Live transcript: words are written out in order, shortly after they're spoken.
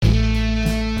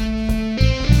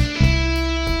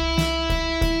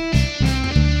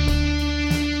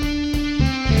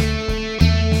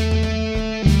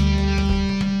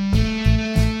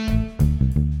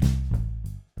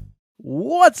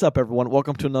What's up, everyone?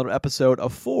 Welcome to another episode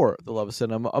of For the Love of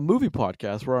Cinema, a movie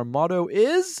podcast where our motto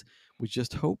is, we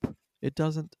just hope it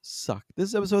doesn't suck. This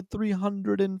is episode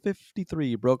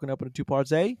 353, broken up into two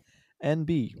parts, A and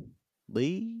B.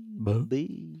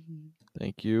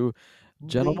 Thank you,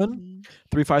 gentlemen.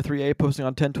 353A posting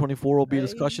on 1024 will be a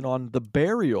discussion on The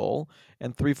Burial,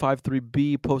 and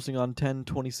 353B posting on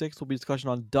 1026 will be a discussion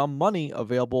on Dumb Money,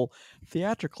 available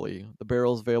theatrically. The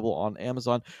Burial is available on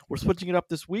Amazon. We're switching it up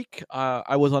this week.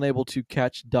 I was unable to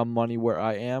catch Dumb Money where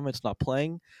I am. It's not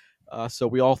playing. So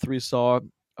we all three saw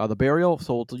The Burial,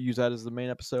 so we'll use that as the main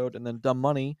episode, and then Dumb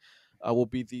Money will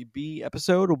be the B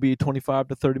episode. Will be 25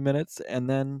 to 30 minutes, and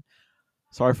then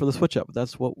sorry for the switch up.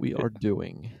 That's what we are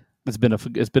doing. It's been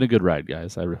a good ride,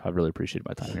 guys. I really appreciate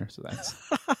my time here. So thanks.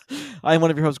 I am one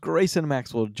of your hosts, Grayson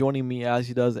Maxwell. Joining me as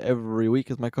he does every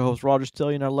week is my co-host Roger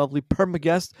Stilly and our lovely perma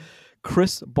guest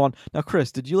Chris Bond. Now,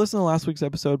 Chris, did you listen to last week's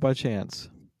episode by chance?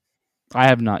 I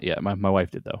have not yet. My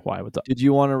wife did though. Why? What's up? Did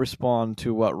you want to respond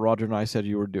to what Roger and I said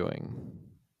you were doing?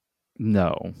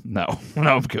 No,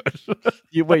 I'm good.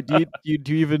 Do you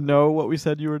even know what we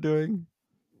said you were doing?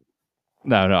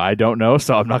 No, I don't know.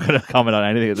 So I'm not going to comment on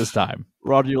anything at this time.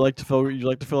 Roger, you like to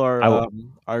fill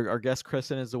our guest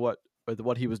Chris in as to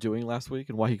what he was doing last week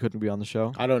and why he couldn't be on the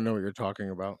show? I don't know what you're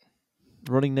talking about.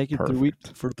 Running naked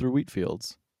through wheat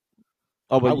fields.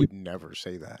 Oh, but I would never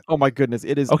say that. Oh my goodness,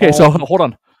 it is okay. So hold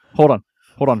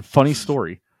on. Funny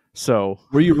story. So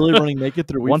were you really running naked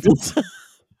through wheat fields?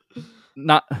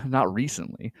 Not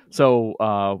recently.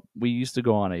 So we used to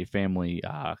go on a family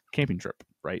camping trip,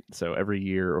 right? So every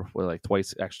year, or like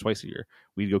twice a year,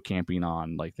 we'd go camping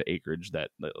on like the acreage that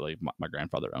like my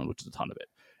grandfather owned, which is a ton of it.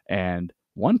 And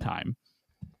one time,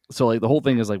 so like the whole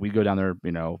thing is like we'd go down there,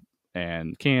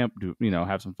 and camp,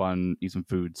 have some fun, eat some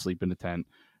food, sleep in the tent,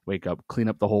 wake up, clean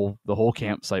up the whole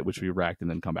campsite, which we wrecked, and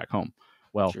then come back home.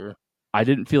 Well, sure. I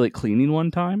didn't feel like cleaning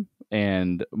one time,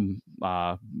 and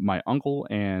my uncle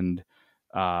and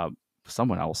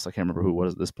someone else, I can't remember who it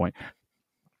was at this point,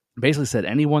 basically said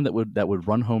anyone that would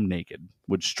run home naked,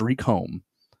 would streak home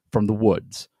from the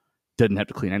woods, didn't have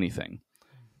to clean anything.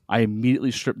 I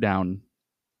immediately stripped down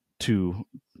to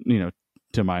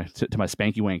my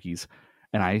spanky wankies,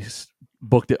 and I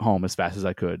booked it home as fast as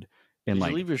I could. And Did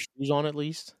you leave your shoes on at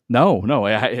least? No,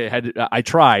 I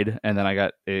tried, and then I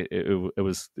got it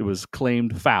was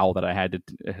claimed foul that I had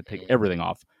to take everything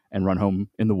off and run home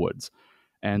in the woods.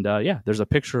 And there's a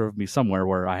picture of me somewhere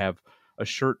where I have a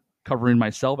shirt covering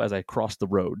myself as I cross the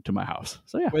road to my house.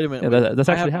 So yeah, wait a minute, that's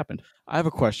actually happened. I have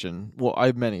a question. Well, I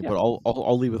have many, but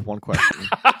I'll leave with one question.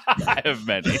 I have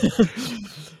many.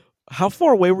 How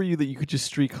far away were you that you could just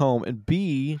streak home? And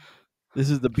B, this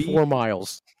is the B. 4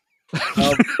 miles.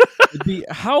 B,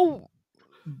 how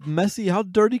messy, how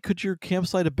dirty could your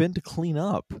campsite have been to clean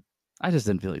up? I just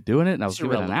didn't feel like doing it, and I was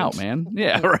giving it out, man.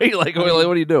 Yeah, Yeah. right. Like, what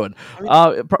are you doing?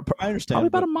 I understand. Probably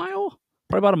about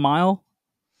a mile.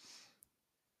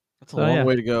 That's a long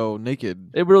way to go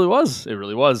naked. It really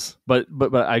was. But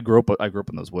I grew up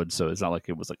in those woods, so it's not like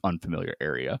it was like unfamiliar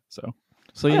area. So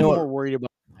you know, more worried about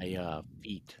my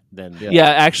feet than yeah.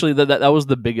 Actually, that was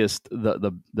the biggest.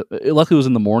 The luckily it was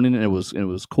in the morning and it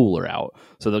was cooler out,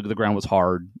 so the ground was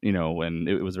hard, and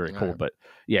it was very cold. But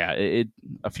yeah,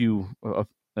 a few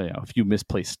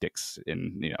misplaced sticks,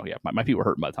 and my feet were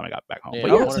hurting by the time I got back home. Yeah,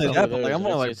 But I would say that, but like I'm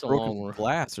gonna like broken long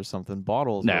glass or something,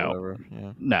 bottles. No. or whatever.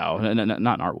 Yeah. No,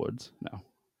 not in our woods. No. What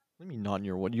do you mean not in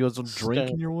your woods? You guys don't drink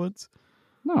in your woods?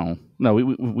 No.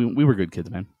 We were good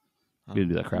kids, man. We didn't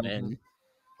do that crap. And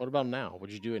what about now?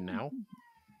 Would you do it now?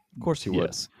 Of course you would.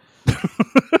 Yes.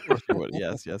 Of course you would.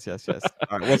 Yes.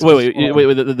 All right,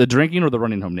 Wait. The drinking or the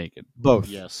running home naked? Both.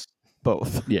 Yes.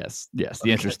 Both. Yes. The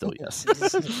answer is still yes.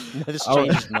 This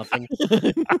changes nothing.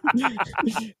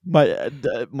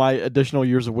 My additional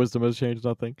years of wisdom has changed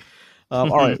nothing. All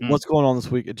right, what's going on this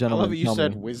week, I gentlemen? love that you Tell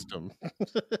said me. wisdom.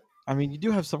 I mean, you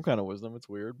do have some kind of wisdom. It's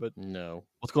weird, but No.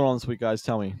 what's going on this week, guys?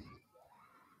 Tell me.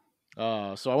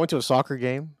 So I went to a soccer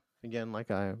game again,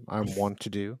 like I'm wont to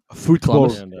do.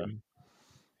 Football. And,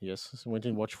 yes, I went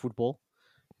and watched football,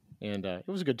 and it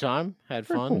was a good time. Had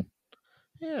Very fun. cool.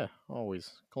 Yeah,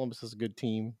 always. Columbus is a good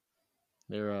team.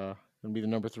 They're gonna be the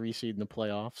number 3 seed in the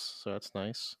playoffs, so that's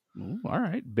nice. Ooh, all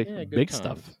right. Big Yeah, good big times.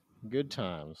 stuff. Good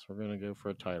times. We're gonna go for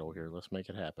a title here. Let's make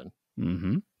it happen.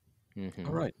 Mm-hmm. Mm-hmm.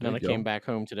 All right. Then there I you came go. back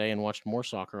home today and watched more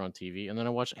soccer on TV, and then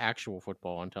I watched actual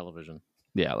football on television.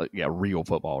 Yeah, real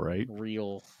football, right?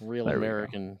 Real There we go.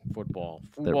 American football.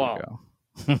 There we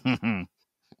go.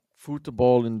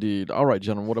 Football indeed. All right,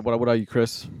 gentlemen. What are you,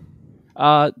 Chris?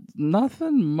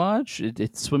 Nothing much.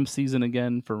 It's swim season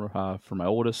again for my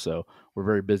oldest, so we're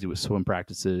very busy with swim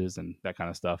practices and that kind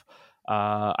of stuff.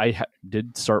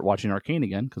 did start watching Arcane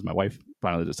again because my wife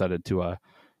finally decided to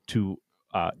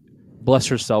bless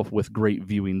herself with great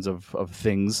viewings of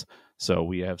things. So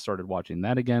we have started watching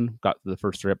that again. Got to the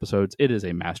first 3 episodes. It is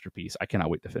a masterpiece. I cannot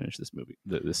wait to finish this movie,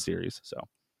 this series. So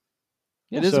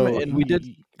it is, So and we did.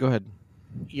 Go ahead.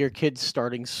 your kid's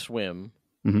starting swim,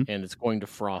 Mhm. and it's going to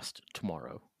frost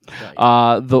tomorrow.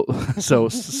 Right. So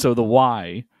the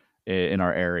Y in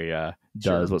our area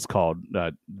does Sure. what's called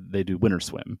they do winter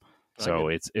swim. So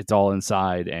Okay. it's all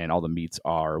inside, and all the meets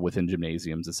are within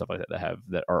gymnasiums and stuff like that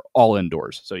that are all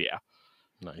indoors. So yeah,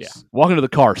 Nice. walking to the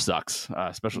car sucks,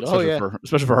 especially yeah.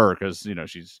 especially for her because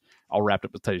she's all wrapped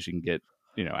up as tight as she can get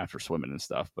after swimming and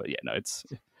stuff. But yeah, no, it's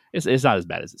not as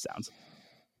bad as it sounds.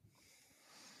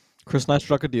 Chris and I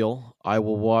struck a deal. I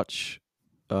will watch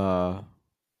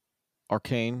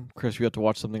Arcane. Chris, you have to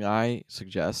watch something I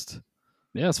suggest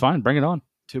Yeah, it's fine. Bring it on.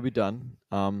 to be done.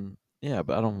 Yeah,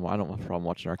 but I don't have a problem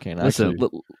watching Arcane. Listen,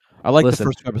 Actually, I like listen. the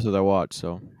first 2 episodes I watched.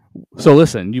 So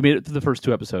listen, you made it through the first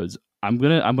 2 episodes. I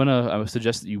would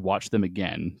suggest that you watch them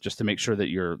again just to make sure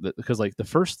that because like the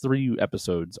first 3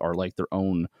 episodes are like their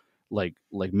own like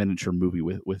miniature movie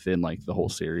within like the whole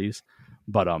series.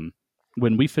 But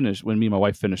when me and my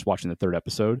wife finished watching the 3rd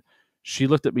episode, she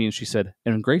looked at me and she said,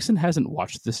 "And Grayson hasn't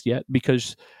watched this yet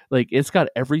because like it's got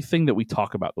everything that we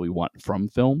talk about that we want from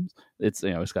films. It's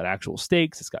it's got actual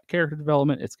stakes, it's got character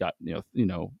development, it's got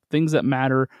things that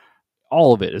matter."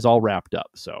 All of it is all wrapped up.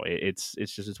 So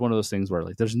it's one of those things where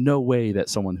like there's no way that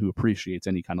someone who appreciates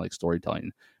any kind of like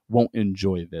storytelling won't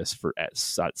enjoy this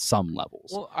at some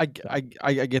levels. well, I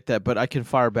get that, but I can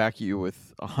fire back at you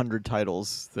with 100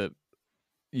 titles that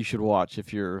you should watch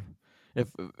if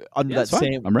under Yeah, it's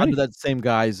fine. I'm ready. under that same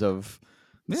guise of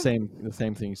the Yeah.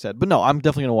 same thing you said. But no, I'm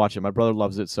definitely gonna watch it. My brother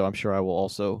loves it, so I'm sure I will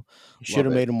also. You should have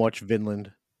love it. made him watch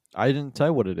Vinland. I didn't tell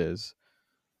you what it is.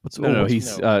 What's No, what's-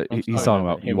 he's I'm he's talking talking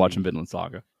about about you him. watching Vinland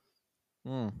Saga.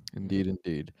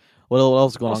 Indeed. What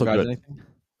else is going Also on, guys? good. Anything?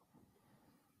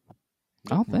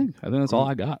 I think that's all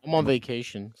I got. I'm on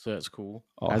vacation, so that's cool.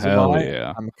 Oh, As am hell I.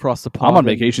 yeah! I'm across the pond. I'm on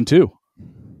vacation too.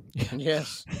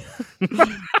 Yes.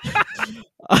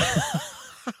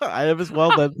 I am as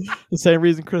well. Then the same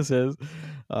reason Chris is.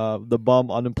 The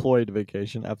bum unemployed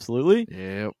vacation. Absolutely.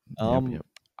 Yep.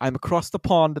 I'm across the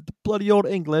pond at the bloody old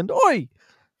England. Oi!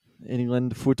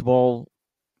 England football.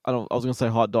 I was gonna say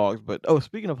hot dogs, but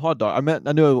speaking of hot dog,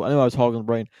 I knew I was hogging the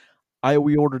brain.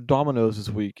 We ordered Domino's this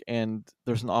week, and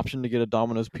there's an option to get a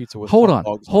Domino's pizza with Hold hot on.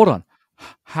 dogs. Hold on.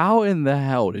 How in the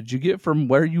hell did you get from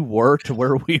where you were to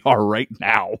where we are right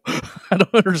now? I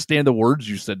don't understand the words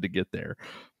you said to get there.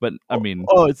 But I mean,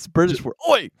 it's British word.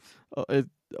 Oi!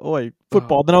 Oi!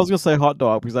 Football. Then I was gonna say hot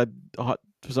dog because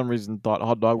for some reason thought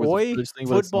hot dog was a Boy, British thing.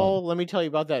 But it's not. football. Let me tell you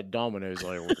about that Domino's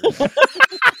I ordered.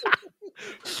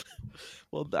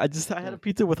 Well, I had a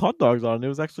pizza with hot dogs on it. It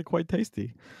was actually quite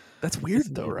tasty. that's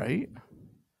weird though, right?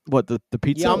 What the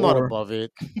pizza? Yeah, I'm not or- above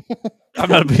it. I'm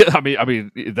not. I mean,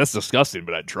 that's disgusting,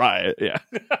 but I'd try it. Yeah.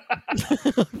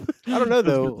 I don't know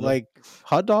though. Like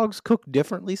hot dogs cook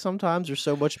differently sometimes. Are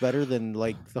so much better than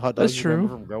like the hot dogs That's you remember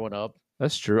true. from growing up.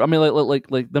 That's true. I mean,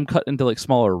 like them cut into like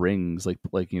smaller rings, like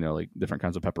like different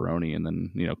kinds of pepperoni, and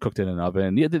then cooked in an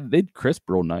oven. Yeah, they'd crisp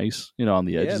real nice, on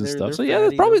the edges and stuff. So yeah,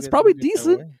 it's probably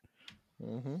decent.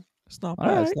 Mm-hmm. It's not All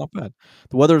bad. right. It's not bad.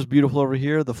 The weather is beautiful over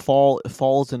here. The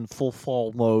fall's in full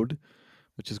fall mode,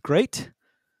 which is great,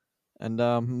 and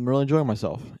I'm really enjoying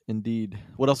myself. Indeed.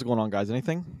 What else is going on, guys?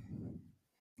 Anything?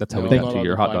 That's how No, we I'm got not to allowed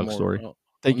your hot buy dog more- story.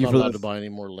 Thank I'm you not for allowed this. to buy any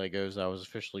more Legos. I was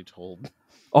officially told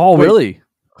Oh, Wait. really?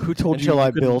 Who told until you?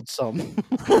 I couldn't- build some.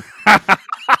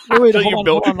 Wait, Until hold you on,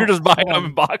 build, hold on, you're just hold buying on. them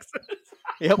in boxes.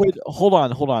 Yep. Wait, hold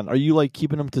on. Are you like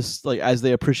keeping them to like as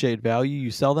they appreciate value?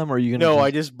 You sell them, or are you gonna? No, just-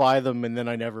 I just buy them and then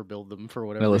I never build them for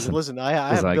whatever No, reason. Listen,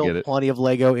 I listen, I have get built it. plenty of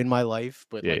Lego in my life,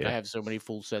 but Yeah, like yeah. I have so many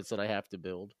full sets that I have to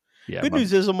build. Yeah. Good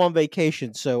news is I'm on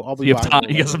vacation, so I'll be You have buying time.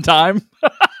 more You got Legos. some time.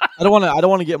 I don't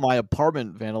want to get my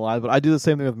apartment vandalized, but I do the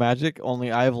same thing with Magic.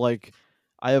 Only I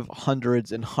have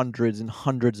hundreds and hundreds and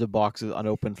hundreds of boxes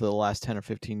unopened for the last 10 or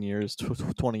 15 years,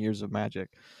 20 years of Magic,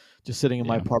 just sitting in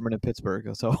my Yeah. apartment in Pittsburgh.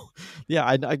 So, yeah,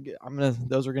 I'm gonna.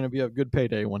 Those are gonna be a good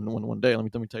payday one day. Let me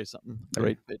tell you something.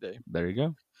 Great payday. There you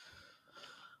go.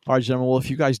 All right, gentlemen. Well, if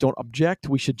you guys don't object,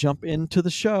 we should jump into the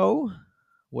show.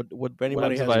 What If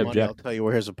anybody happens has if I money, I'll object? tell you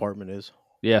where his apartment is.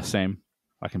 Yeah, same.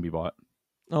 I can be bought.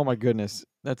 Oh my goodness,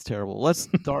 that's terrible. Let's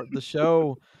start the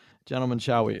show, gentlemen,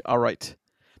 shall we? All right.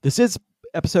 This is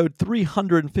episode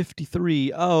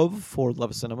 353 of For the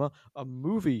Love of Cinema, a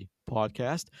movie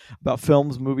podcast about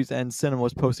films, movies, and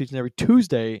cinemas, posted each and every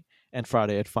Tuesday and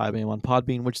Friday at 5 a.m. on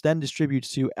Podbean, which then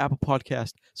distributes to Apple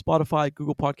Podcast, Spotify,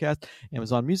 Google Podcast,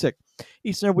 Amazon Music.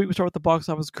 Each and every week we start with the box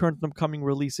office, current and upcoming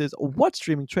releases, what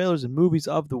streaming trailers and movies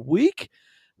of the week.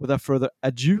 Without further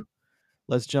ado,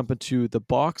 let's jump into the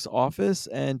box office.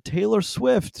 And Taylor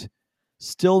Swift,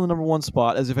 still in the number one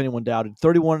spot, as if anyone doubted.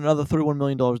 Another $31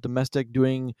 million domestic,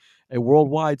 doing a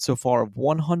worldwide so far of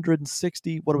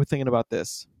 160. What are we thinking about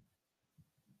this?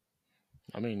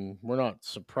 I mean, we're not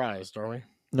surprised, are we?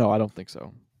 No, I don't think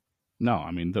so. No,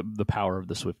 I mean the power of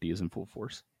the Swiftie is in full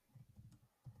force.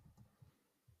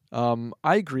 I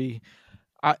agree.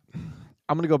 I'm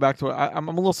going to go back to it. I'm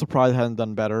a little surprised it hasn't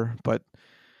done better, but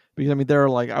because I mean there are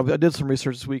like I did some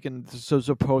research this week, and so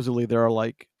supposedly there are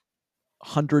like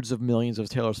hundreds of millions of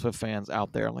Taylor Swift fans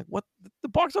out there. I'm like, what? The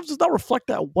box office does not reflect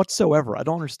that whatsoever. I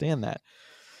don't understand that.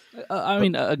 I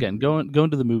mean, again, going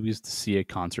to the movies to see a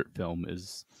concert film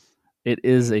is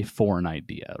a foreign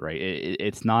idea, right?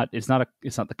 It's not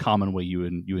the common way you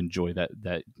enjoy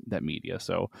that media.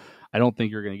 So I don't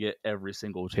think you're going to get every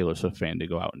single Taylor Swift fan to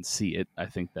go out and see it. I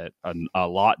think that a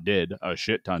lot did, a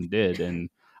shit ton did, and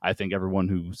I think everyone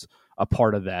who's a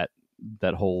part of that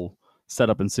whole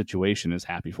setup and situation is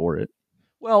happy for it.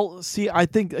 Well, see, I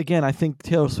think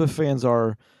Taylor Swift fans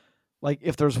are like,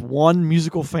 if there's one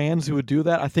musical fans who would do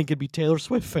that, I think it'd be Taylor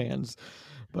Swift fans.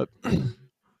 But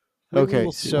okay,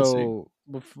 we'll see. so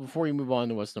before you move on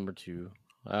to what's number two,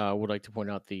 I would like to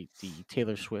point out the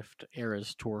Taylor Swift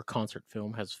Eras Tour concert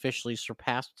film has officially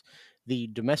surpassed the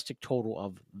domestic total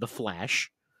of The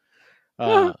Flash,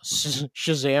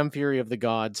 Shazam! Fury of the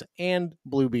Gods, and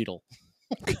Blue Beetle.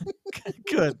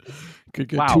 Good.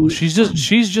 Wow, she's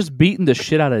just beating the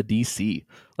shit out of DC.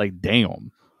 Like,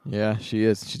 damn. Yeah, she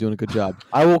is. She's doing a good job.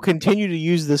 I will continue to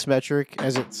use this metric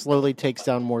as it slowly takes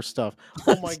down more stuff.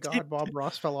 Oh my God, Bob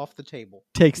Ross fell off the table.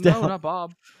 Takes down. No, not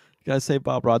Bob. Gotta say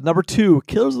Bob Ross. Number two,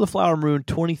 Killers of the Flower Moon,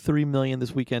 $23 million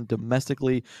this weekend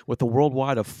domestically, with a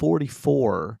worldwide of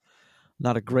 44.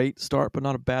 Not a great start, but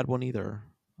not a bad one either.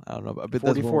 I don't know.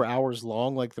 44 hours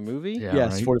long, like the movie? Yeah,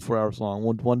 yes, right? 44 hours long.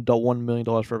 $1 million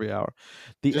for every hour.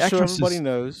 The Just so Exorcist. everybody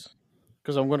knows,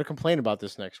 because I'm going to complain about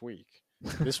this next week.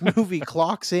 This movie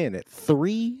clocks in at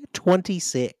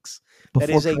 3:26. That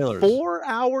is a trailers.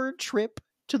 4-hour trip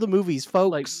to the movies,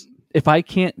 folks. Like, if I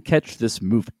can't catch this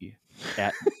movie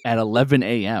at 11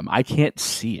 a.m., I can't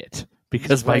see it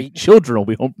because my children will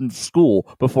be home from school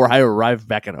before I arrive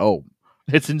back at home.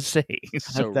 It's insane.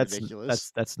 So that's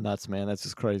ridiculous. That's nuts, man. That's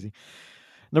just crazy.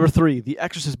 Number three, The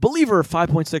Exorcist Believer,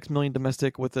 $5.6 million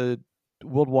domestic with a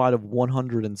worldwide of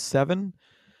 107.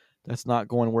 That's not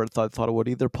going where I thought it would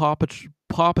either. Paw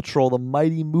Patrol, the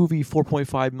mighty movie,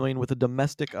 $4.5 million with a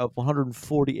domestic of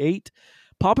 148.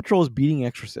 Paw Patrol is beating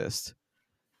Exorcist.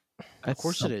 Of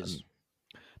course it is.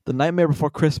 The Nightmare Before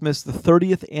Christmas, the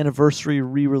 30th anniversary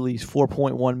re-release,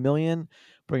 $4.1 million,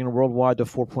 bringing it worldwide to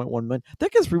 4.1 million. That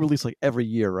gets re-released like every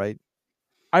year, right?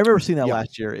 I remember seeing that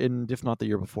last year, and if not the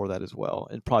year before that as well,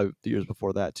 and probably the years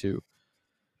before that too.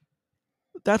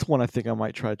 That's one I think I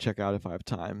might try to check out if I have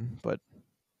time, but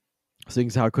seeing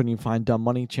as how I couldn't even find Dumb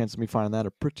Money, chances of me finding that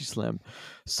are pretty slim.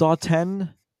 Saw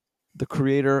 10, The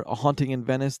Creator, A Haunting in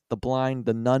Venice, The Blind,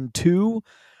 The Nun 2,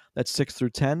 that's 6 through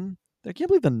 10. I can't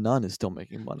believe The Nun is still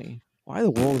making money. Why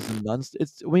the world is The Nun?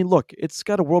 Look, it's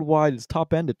got a worldwide, its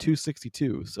top end at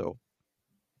 262, so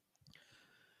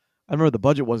I remember the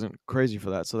budget wasn't crazy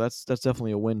for that, so that's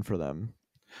definitely a win for them.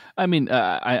 I mean,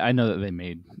 I know that they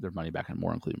made their money back and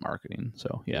more, including marketing.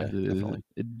 So yeah,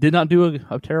 it did not do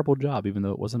a terrible job, even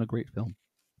though it wasn't a great film.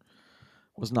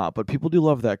 Was not, but people do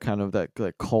love that kind of that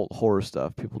cult horror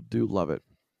stuff. People do love it.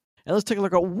 And let's take a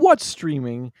look at what's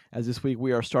streaming. As this week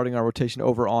we are starting our rotation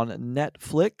over on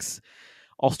Netflix.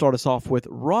 I'll start us off with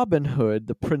Robin Hood,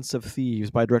 The Prince of Thieves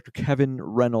by director Kevin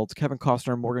Reynolds, Kevin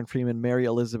Costner, Morgan Freeman, Mary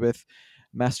Elizabeth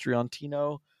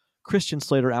Mastriantino, Christian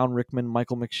Slater, Alan Rickman,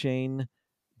 Michael McShane,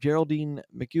 Geraldine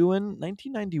McEwen,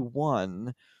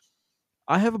 1991.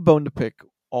 I have a bone to pick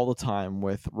all the time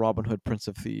with Robin Hood, Prince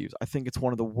of Thieves. I think it's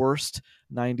one of the worst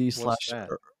 90s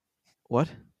What?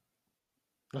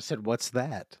 I said, what's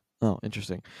that? Oh,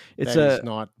 interesting. It's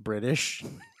not British.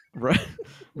 Right.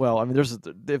 Well, I mean,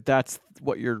 if that's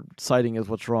what you're citing as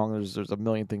what's wrong, there's a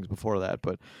million things before that.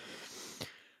 But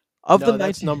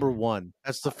that's number one.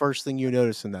 That's the first thing you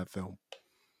notice in that film.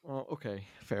 Well, okay,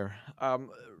 fair.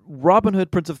 Robin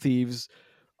Hood, Prince of Thieves,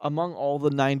 among all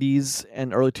the 90s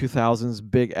and early 2000s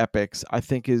big epics, I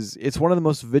think it's one of the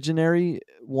most visionary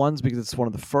ones because it's one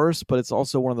of the first, but it's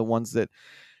also one of the ones that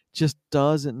just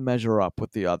doesn't measure up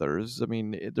with the others. I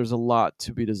mean, there's a lot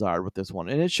to be desired with this one,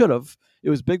 and it should have. It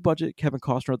was big budget. Kevin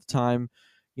Costner at the time,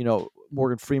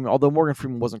 Morgan Freeman. Although Morgan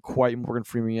Freeman wasn't quite Morgan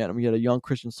Freeman yet, and we had a young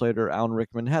Christian Slater, Alan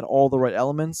Rickman, had all the right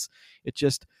elements. It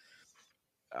just,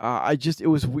 it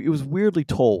was weirdly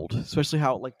told, especially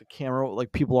how like the camera,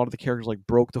 like people, a lot of the characters like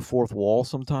broke the fourth wall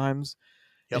sometimes.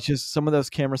 Yep. It's just some of those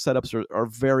camera setups are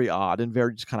very odd and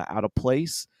very just kind of out of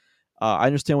place. I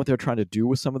understand what they're trying to do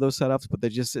with some of those setups, but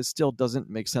it still doesn't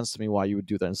make sense to me why you would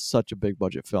do that in such a big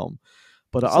budget film.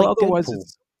 But otherwise,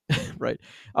 it's right.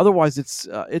 Otherwise,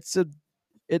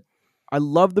 I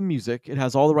love the music. It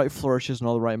has all the right flourishes and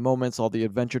all the right moments, all the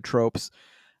adventure tropes.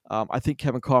 I think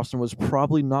Kevin Costner was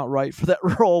probably not right for that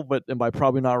role, and by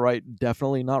probably not right,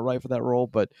 definitely not right for that role.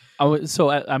 But at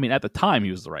the time, he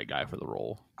was the right guy for the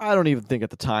role. I don't even think at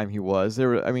the time he was.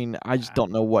 I just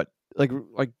don't know what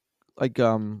like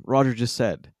Roger just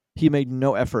said. He made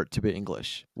no effort to be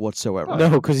English whatsoever. No,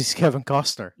 because he's Kevin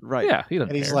Costner. Right. Yeah, he doesn't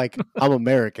and he's care. like, I'm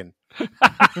American.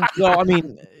 No,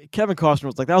 Kevin Costner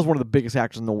was like, that was one of the biggest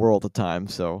actors in the world at the time,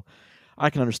 so I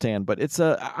can understand. But it's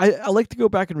I like to go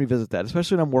back and revisit that,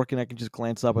 especially when I'm working. I can just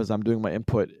glance up as I'm doing my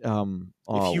input.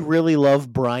 If you really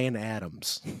love Bryan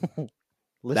Adams,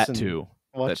 listen, that too.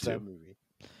 Watch that movie.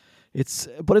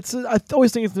 I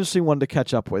always think it's an interesting one to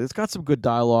catch up with. It's got some good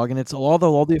dialogue, and it's all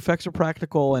the effects are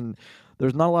practical, and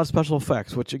there's not a lot of special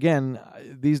effects. Which again,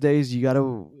 these days you got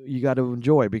to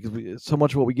enjoy, because so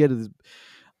much of what we get is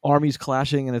armies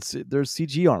clashing, and there's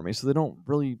CG armies, so they don't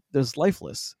really there's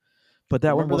lifeless. But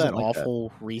that Remember one wasn't that like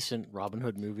awful recent Robin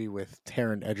Hood movie with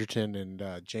Taron Egerton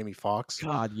and Jamie Foxx?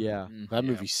 God, yeah, that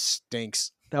movie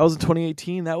stinks. That was in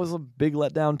 2018. That was a big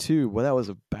letdown too. Well, that was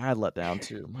a bad letdown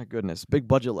too. My goodness, big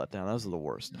budget letdown. Those are the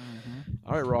worst.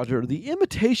 All right, Roger. The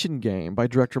Imitation Game by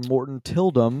director Morton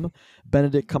Tildum,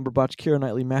 Benedict Cumberbatch, Keira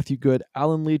Knightley, Matthew Good,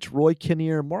 Alan Leach, Roy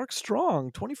Kinnear, Mark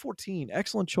Strong. 2014.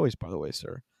 Excellent choice, by the way,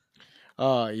 sir.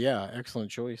 Yeah,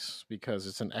 excellent choice, because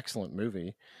it's an excellent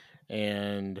movie,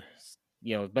 and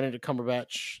Benedict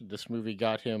Cumberbatch. This movie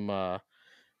got him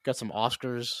got some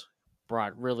Oscars.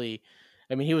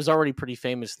 He was already pretty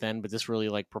famous then, but this really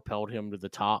like propelled him to the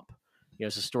top.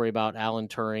 It's a story about Alan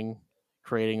Turing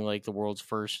creating like the world's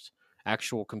first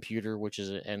actual computer, which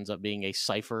ends up being a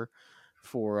cipher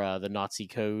for the Nazi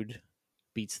code,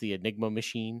 beats the Enigma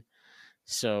machine.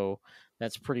 So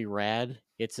that's pretty rad.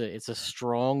 It's a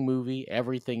strong movie.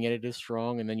 Everything in it is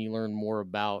strong, and then you learn more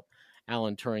about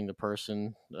Alan Turing, the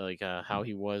person, like how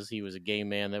he was a gay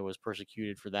man that was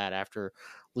persecuted for that after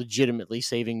legitimately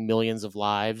saving millions of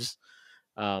lives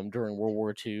during World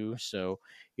War II. So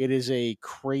it is a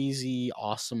crazy,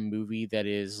 awesome movie that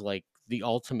is like the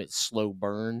ultimate slow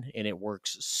burn, and it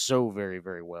works so very,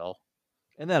 very well.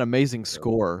 And that amazing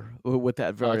score with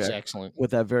that very excellent, with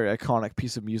that very iconic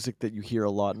piece of music that you hear a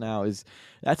lot now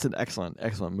that's an excellent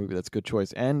movie. That's a good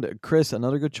choice. And Chris,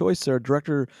 another good choice, sir.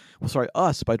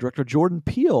 Us by director Jordan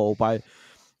Peele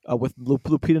with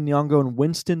Lupita Nyong'o and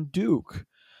Winston Duke.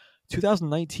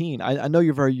 2019. I know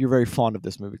you're very fond of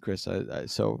this movie, Chris.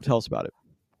 So tell us about it.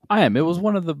 I am. It was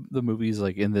one of the movies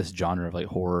like in this genre of like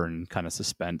horror and kind of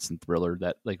suspense and thriller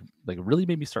that like really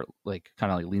made me start like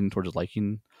kind of like leaning towards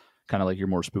liking kind of like your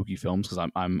more spooky films, because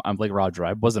I'm like Roger.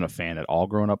 I wasn't a fan at all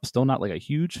growing up. Still not like a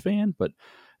huge fan, but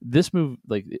this movie,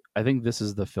 like I think this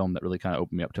is the film that really kind of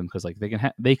opened me up to them, because like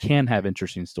they can have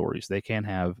interesting stories. They can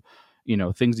have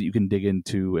things that you can dig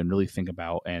into and really think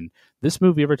about. And this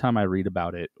movie, every time I read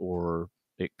about it or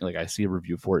like I see a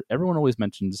review for it, everyone always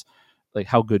mentions like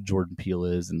how good Jordan Peele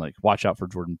is, and like watch out for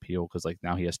Jordan Peele, because like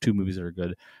now he has 2 movies that are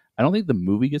good. I don't think the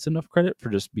movie gets enough credit for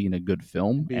just being a good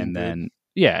film. And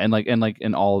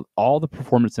all the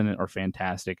performance in it are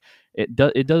fantastic.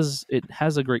 It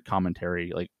has a great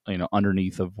commentary, like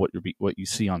underneath of what you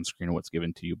see on screen and what's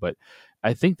given to you. But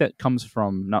I think that comes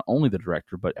from not only the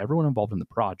director but everyone involved in the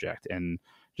project, and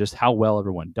just how well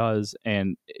everyone does.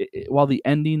 And while the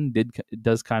ending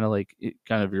does kind of like it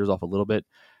kind of veers off a little bit.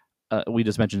 We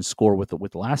just mentioned score with the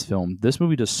last film. This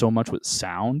movie does so much with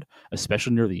sound,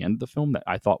 especially near the end of the film, that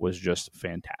I thought was just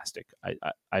fantastic.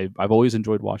 I've always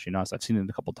enjoyed watching Us. I've seen it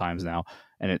a couple times now,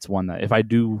 and it's one that if I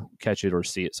do catch it or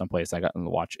see it someplace I got to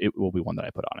watch, it will be one that I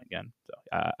put on again.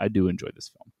 So I do enjoy this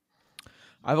film.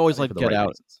 I've always liked Get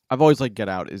Out. I've always liked Get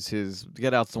Out.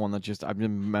 Get Out's the one that just I've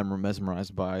been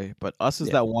mesmerized by. But Us is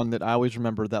that one that I always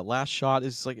remember. That last shot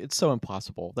is like it's so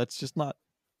impossible. That's just not.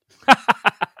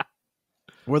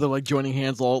 Where they're like joining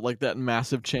hands, all like that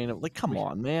massive chain of like, come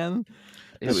on, man.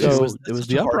 It was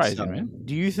the uprising, man.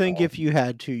 Do you think if you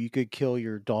had to, you could kill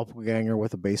your doppelganger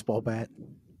with a baseball bat?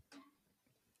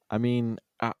 I mean,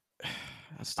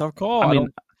 that's a tough call.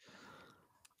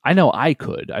 I know I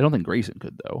could. I don't think Grayson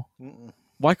could, though.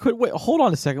 Why could? Wait, hold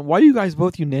on a second. Why do you guys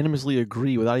both unanimously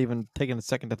agree without even taking a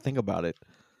second to think about it?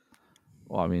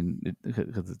 Well, I mean,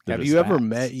 have you ever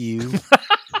met you?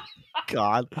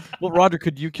 God. Well, Roger,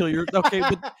 could you kill your? Okay,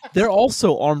 but they're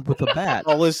also armed with a bat.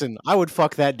 Oh, listen, I would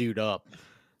fuck that dude up.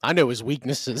 I know his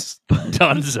weaknesses.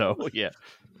 Dunzo, yeah.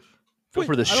 Go Wait,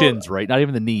 for the I don't- shins, right? Not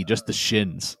even the knee, just the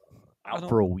shins. I Out don't-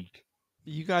 for a week.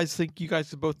 You guys think you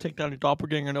guys could both take down your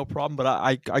doppelganger, no problem, but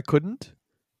I couldn't.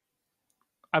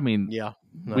 I mean, Yeah,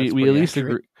 no, we that's at pretty least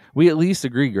accurate. agree. We at least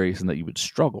agree, Grayson, that you would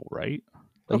struggle, right?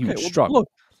 Like you would well, struggle. look,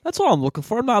 that's all I'm looking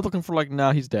for. I'm not looking for like,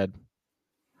 nah, he's dead.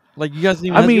 Like you guys didn't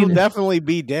even. I mean- You'll definitely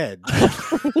be dead.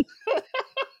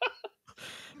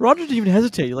 Roger didn't even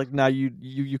hesitate. You're like, nah,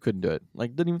 you couldn't do it.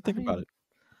 Like, didn't even think about it.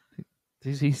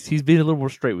 He's being a little more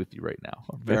straight with you right now.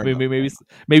 Fair Maybe it's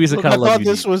the Look, kind I of love thought you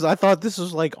this need. was. I thought this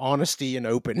was like honesty and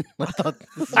open. I thought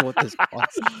this is what this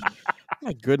was.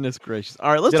 My goodness gracious!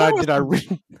 All right, let's. Did I? talk Did I?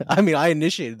 about I mean, I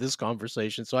initiated this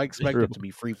conversation, so I expect True. it to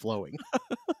be free flowing.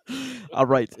 All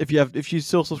right, if you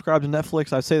still subscribe to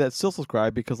Netflix, I say that still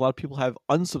subscribe because a lot of people have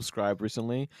unsubscribed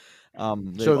recently.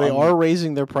 So they are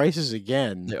raising their prices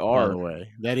again. They by are. the way.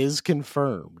 That is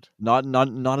confirmed. not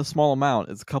a small amount.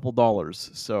 It's a couple dollars.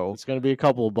 So It's going to be a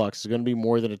couple of bucks. It's going to be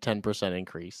more than a 10%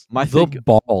 increase. my The thing.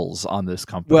 balls on this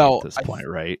company Well, at this I point,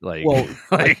 right? Like, Well,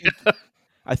 like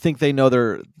I think they know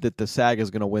that the SAG is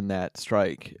going to win that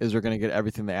strike. Is they're going to get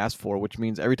everything they asked for, which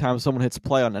means every time someone hits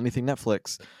play on anything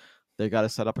Netflix, they got to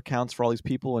set up accounts for all these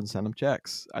people and send them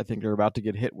checks. I think they're about to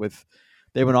get hit with.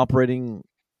 They've been operating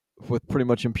with pretty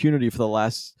much impunity for the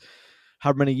last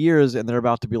however many years, and they're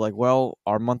about to be like, well,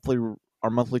 our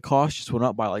monthly cost just went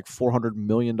up by like $400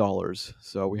 million,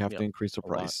 so we have to increase the a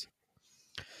lot. price.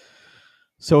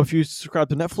 So if you subscribe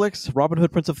to Netflix, Robin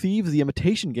Hood, Prince of Thieves, The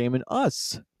Imitation Game, and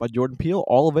Us by Jordan Peele,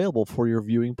 all available for your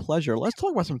viewing pleasure. Let's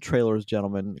talk about some trailers,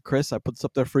 gentlemen. Chris, I put this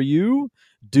up there for you.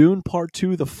 Dune Part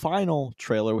 2, the final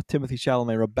trailer with Timothée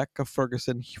Chalamet, Rebecca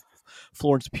Ferguson,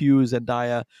 Florence Pugh,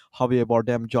 Zendaya, Javier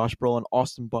Bardem, Josh Brolin,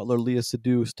 Austin Butler, Leah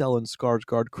Seydoux, Stellan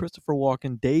Skarsgård, Christopher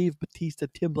Walken, Dave Bautista,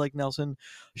 Tim Blake Nelson,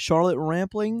 Charlotte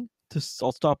Rampling.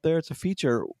 I'll stop there. It's a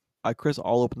feature. Chris,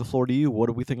 I'll open the floor to you. What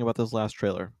do we think about this last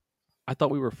trailer? I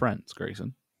thought we were friends,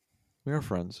 Grayson. We are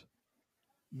friends.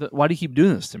 Why do you keep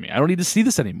doing this to me? I don't need to see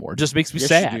this anymore. It just makes me Yes,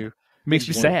 sad. you do. It makes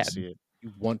me You want sad. to see it.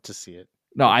 You want to see it.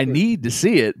 No, I need to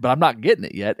see it, but I'm not getting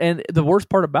it yet. And the worst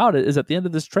part about it is at the end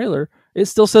of this trailer, it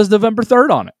still says November 3rd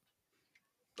on it.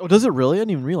 Oh, does it really? I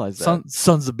didn't even realize that.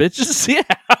 Sons of bitches. Yeah.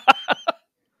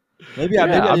 Maybe I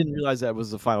I'm- didn't realize that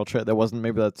was the final trailer. That wasn't.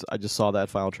 Maybe that's. I just saw that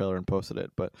final trailer and posted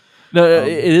it. But No, it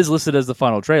is listed as the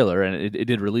final trailer, and it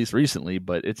did release recently,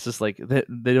 but it's just like they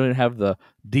don't even have the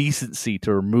decency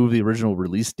to remove the original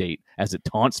release date as it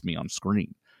taunts me on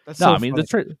screen. that's No, I mean, the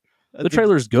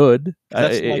trailer's good.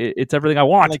 That's like- It's everything I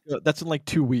want. that's in like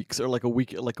 2 weeks or like a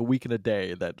week and a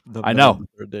day. That the I know. November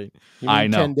 3rd date You I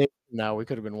mean know. 10 days from now, we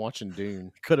could have been watching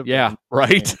Dune. could have. Yeah, been.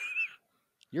 right.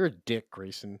 You're a dick,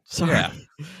 Grayson. Sorry.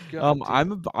 Yeah.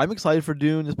 I'm excited for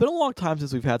Dune. It's been a long time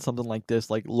since we've had something like this,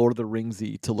 like Lord of the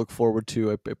Ringsy, to look forward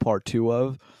to a part 2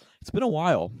 of. It's been a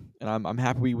while, and I'm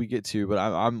happy we get to. But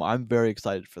I'm very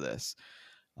excited for this.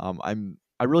 I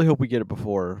really hope we get it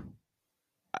before.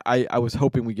 I was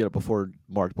hoping we get it before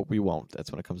March, but we won't.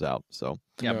 That's when it comes out. So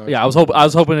Yeah, No, yeah. I was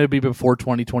hoping it'd be before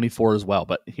 2024 as well,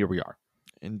 but here we are.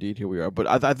 indeed, here we are. But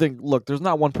I think, look, there's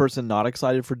not one person not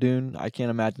excited for Dune. I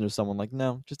can't imagine there's someone like,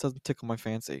 no, just doesn't tickle my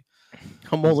fancy.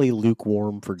 I'm only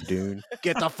lukewarm for Dune.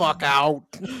 Get the fuck out.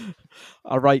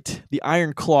 All right, The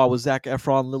Iron Claw with Zac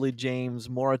Efron, Lily James,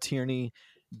 Maura Tierney,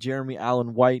 Jeremy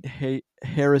Allen White,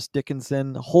 Harris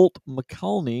Dickinson, Holt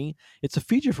McCallney. It's a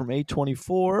feature from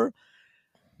A24.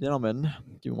 Gentlemen,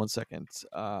 give me 1 second.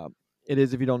 It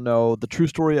is, if you don't know, the true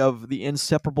story of the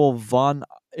inseparable Von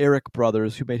Erich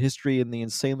brothers who made history in the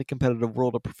insanely competitive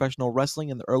world of professional wrestling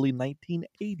in the early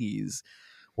 1980s.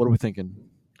 What are we thinking?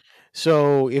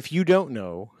 So, if you don't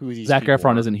know who these Zac people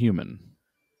Efron are, isn't human,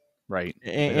 right?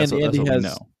 And That's what Andy we has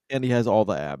know. Andy has all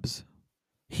the abs.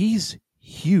 He's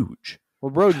huge.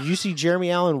 Well, bro, did you see Jeremy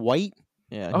Allen White?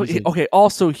 Yeah. Oh, he's a- okay,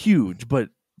 also huge, but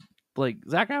like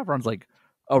Zac Efron's like,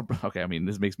 oh, okay. I mean,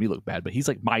 this makes me look bad, but he's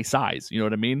like my size. You know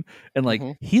what I mean? And like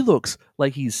Mhm. he looks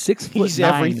like he's 6'9". He's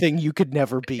everything you could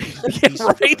never be. Yeah, Piece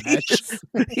of right.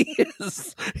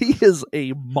 trash. He is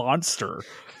a monster.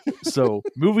 So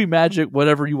movie magic,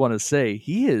 whatever you want to say,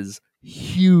 he is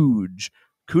huge.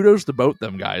 Kudos to both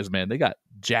them guys, man. They got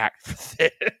jacked for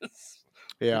this.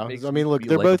 Yeah, makes I me mean, look, feel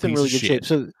they're like a both in piece really of good shape. shit.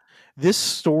 So this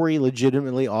story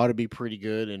legitimately ought to be pretty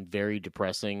good and very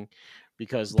depressing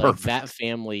because like Perfect. that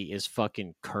family is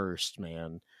fucking cursed,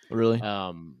 man. really? The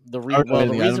I don't know the anything- I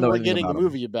don't reason know we're anything getting a about 'em.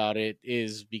 movie about it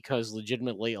is because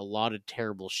legitimately a lot of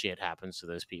terrible shit happens to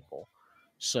those people.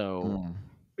 So Mm.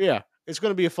 yeah, It's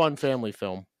going to be a fun family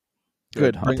film.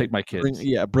 Good. I'll take my kids.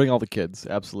 Bring all the kids.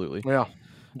 Absolutely. Yeah,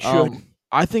 you should.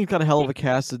 I think it's got a hell of a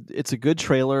cast. It's a good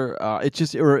trailer. It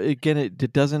just, or again,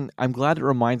 it doesn't. I'm glad it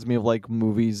reminds me of like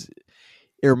movies.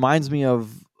 It reminds me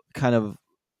of kind of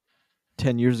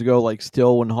 10 years ago, like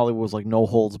still when Hollywood was like no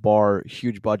holds bar,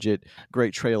 huge budget,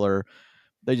 great trailer.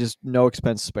 They just no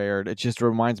expense spared. It just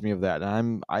reminds me of that.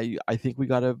 And I think we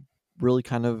got to really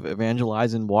kind of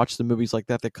evangelize and watch the movies like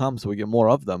that come so we get more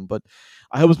of them. But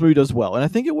I hope this movie does well, and I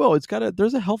think it will.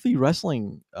 There's a healthy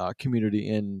wrestling community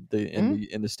in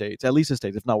the States, at least the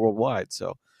States, if not worldwide.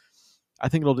 So I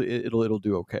think it'll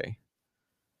do okay.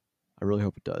 I really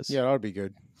hope it does. Yeah, that would be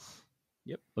good.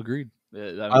 Yep, agreed.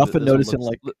 I often notice him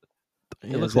like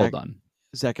it looks well done.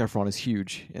 Zac Efron is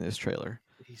huge in this trailer.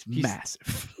 He's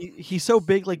massive. He's so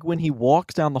big. Like when he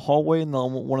walks down the hallway in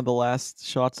one of the last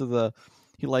shots of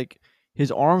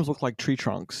his arms look like tree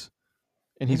trunks,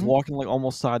 and he's walking like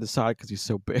almost side to side because he's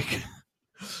so big.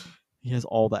 He has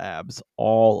all the abs,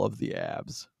 all of the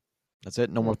abs. That's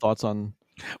it. No more thoughts on.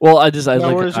 Well, we're just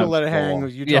gonna let it hang.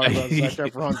 You talking about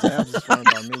Zac Efron's abs is fine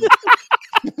by me.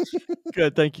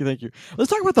 Good, thank you. Let's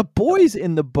talk about The Boys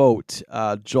in the Boat.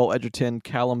 Joel Edgerton,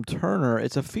 Callum Turner.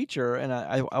 It's a feature, and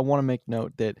I want to make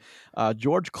note that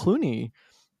George Clooney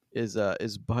is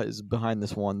behind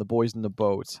this one. The Boys in the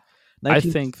Boat. I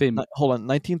think they hold on.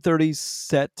 1930s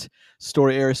set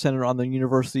story era centered on the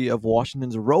University of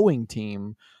Washington's rowing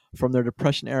team from their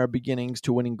Depression era beginnings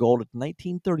to winning gold at the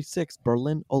 1936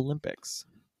 Berlin Olympics.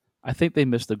 I think they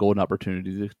missed the golden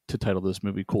opportunity to title this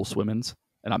movie "Cool Swimmins,"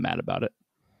 and I'm mad about it.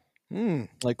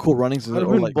 Like Cool Runnings,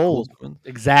 or like bold.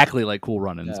 Exactly like Cool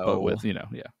Runnings, but with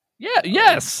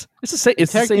yes, it's the same.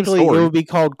 It's the same story. It would be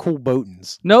called Cool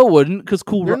Boatins. No, it wouldn't, because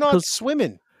they're not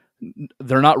swimming.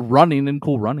 They're not running in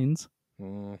Cool Runnings.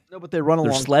 No, but they run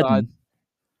They're alongside. sledding.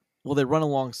 Well, they run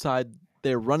alongside.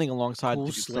 They're running alongside.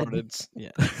 Cool sledding. Yeah.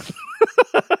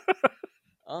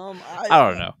 I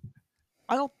don't know.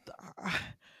 I don't.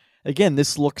 Again,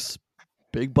 this looks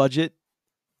big budget,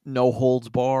 no holds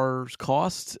bars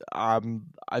cost. I'm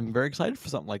very excited for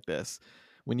something like this.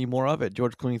 We need more of it.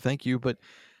 George Clooney, thank you. But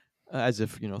as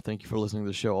if thank you for listening to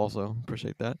the show. Also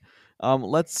appreciate that.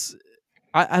 Let's.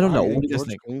 I don't know. What do you guys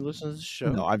think? Can you listen to the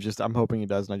show? No, I'm hoping he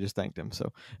does, and I just thanked him.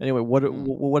 So anyway, what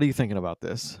are you thinking about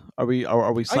this? Are we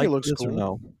psyched? It looks this cool. Or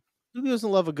no? Who doesn't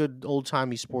love a good old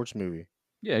timey sports movie?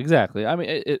 Yeah, exactly. I mean,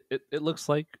 it looks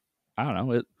like, I don't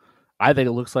know. I think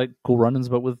it looks like Cool Runnings,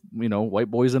 but with white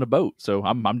boys in a boat. So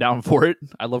I'm down for it.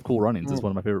 I love Cool Runnings. It's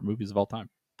one of my favorite movies of all time.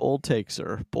 Bold take,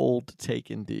 sir. Bold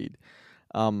take indeed.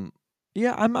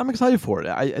 Yeah, I'm excited for it.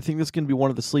 I think this is going to be one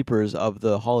of the sleepers of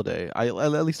the holiday. At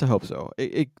least I hope so.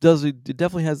 It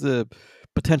definitely has the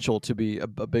potential to be a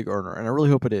big earner, and I really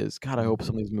hope it is. God, I hope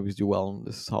some of these movies do well in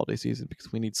this holiday season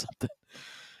because we need something.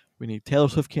 We need Taylor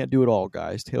Swift can't do it all,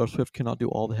 guys. Taylor Swift cannot do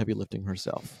all the heavy lifting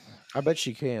herself. I bet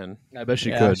she can. I bet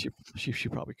she could. She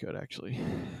probably could, actually.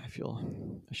 I feel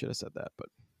I should have said that, but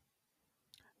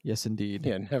yes, indeed.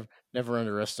 Yeah, never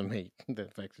underestimate the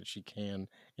fact that she can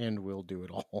and will do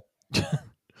it all.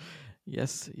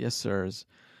 Yes, sirs.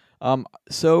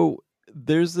 So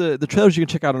there's the trailers you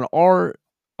can check out on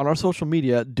our social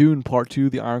media. Dune Part 2,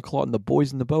 The Iron Claw, and The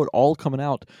Boys in the Boat, all coming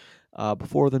out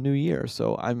before the new year.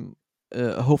 So I'm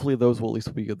hopefully those will at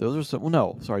least be good. Those are some. Well,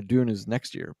 no, sorry, Dune is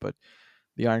next year, but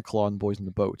The Iron Claw and Boys in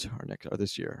the Boat are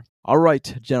this year. All right,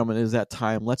 gentlemen, it is that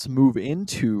time. Let's move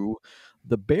into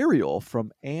The Burial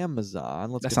from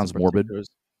Amazon. That sounds morbid.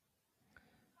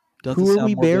 Who are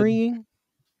we burying?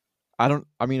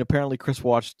 I mean, apparently Chris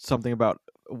watched something about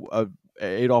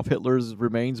Adolf Hitler's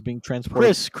remains being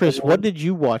transported. Chris, what did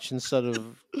you watch instead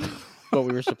of what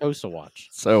we were supposed to watch?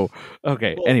 So,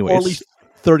 okay, well, anyways. Or at least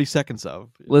 30 seconds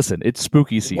of. Listen, it's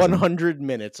spooky season. 100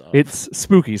 minutes of. It's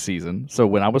spooky season. So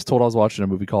when I was told I was watching a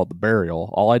movie called The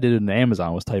Burial, all I did in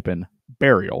Amazon was type in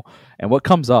burial. And what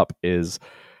comes up is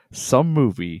some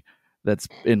movie that's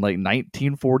in like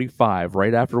 1945,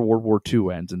 right after World War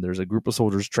II ends, and there's a group of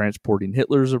soldiers transporting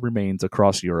Hitler's remains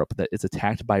across Europe that is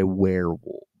attacked by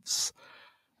werewolves.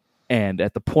 And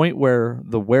at the point where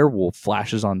the werewolf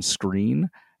flashes on screen,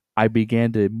 I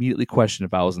began to immediately question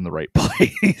if I was in the right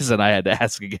place, and I had to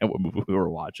ask again what movie we were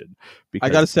watching. Because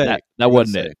I gotta say that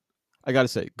wasn't it. I gotta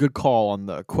say, good call on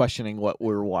the questioning what we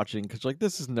were watching, because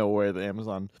this is no way that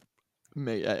Amazon.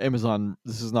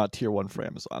 This is not tier 1 for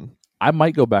Amazon. I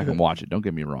might go back and watch it. Don't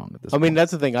get me wrong. At this point.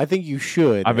 That's the thing. I think you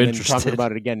should. I'm interested. Talk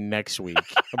about it again next week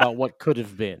about what could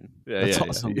have been. That's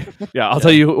awesome. Yeah, I'll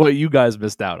tell you what you guys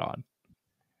missed out on.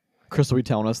 Chris will be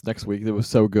telling us next week. It was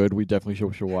so good. We definitely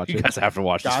should watch You it. guys have to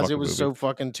watch this Guys, fucking it was movie. so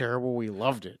fucking terrible. We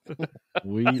loved it.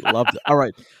 We loved it. All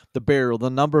right. The Burial. The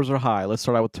numbers are high. Let's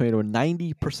start out with tomato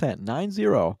 90%,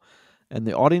 90. And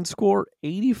the audience score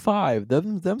 85.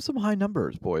 Them some high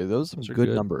numbers, boy. Those some Those are good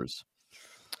good. numbers.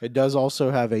 It does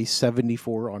also have a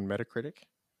 74 on Metacritic.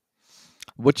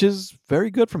 Which is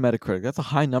very good for Metacritic. That's a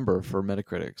high number for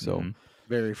Metacritic. So Mhm.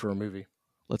 Very for a movie.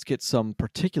 let's get some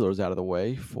particulars out of the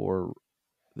way for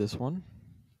this one.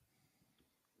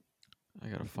 I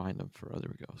gotta find them for. Oh,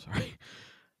 there we go. Sorry.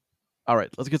 All right,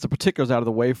 let's get some particulars out of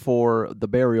the way for The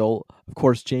Burial. Of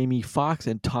course, Jamie Foxx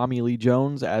and Tommy Lee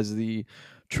Jones as the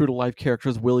true to life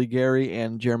characters Willie Gary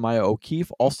and Jeremiah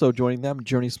O'Keefe. Also joining them,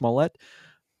 Journey Smollett,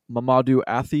 Mamadou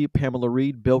Athie, Pamela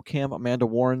Reed, Bill Camp, Amanda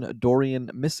Warren, Dorian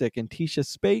Missick, and Tisha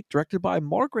Spate. Directed by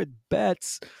Margaret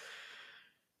Betts.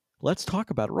 Let's talk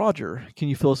about it. Roger, can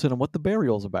you fill us in on what The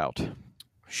Burial is about?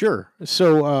 Sure.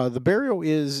 So The Burial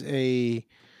is a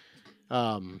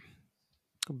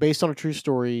based on a true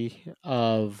story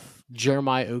of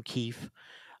Jeremiah O'Keefe.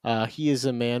 He is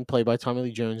a man played by Tommy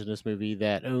Lee Jones in this movie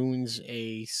that owns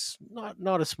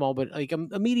not a small but like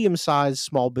a medium-sized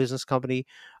small business company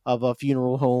of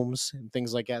funeral homes and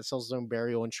things like that. Sells his own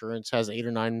burial insurance, has 8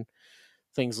 or 9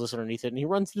 things listed underneath it, and he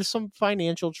runs into some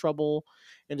financial trouble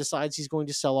and decides he's going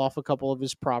to sell off a couple of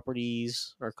his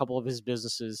properties or a couple of his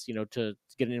businesses, to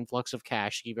get an influx of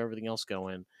cash to keep everything else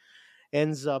going.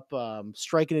 Ends up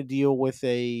striking a deal with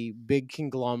a big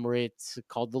conglomerate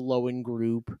called the Lowen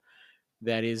Group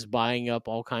that is buying up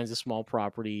all kinds of small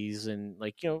properties and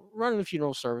running the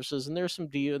funeral services. And there's some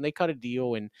deal, and they cut a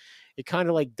deal, and it kind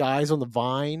of like dies on the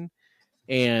vine.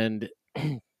 And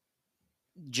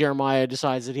Jeremiah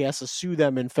decides that he has to sue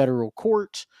them in federal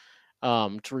court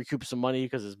to recoup some money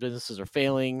because his businesses are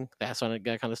failing. That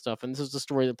kind of stuff. And this is the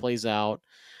story that plays out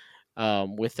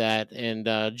with that.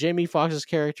 And Jamie Foxx's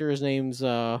character, his name's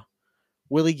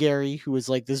Willie Gary, who is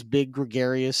like this big,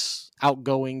 gregarious,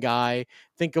 outgoing guy.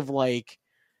 Think of like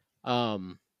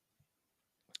mid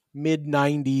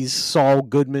 90s Saul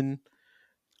Goodman,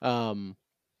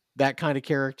 that kind of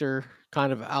character,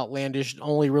 kind of outlandish,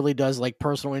 only really does like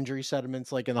personal injury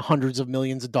settlements like in the hundreds of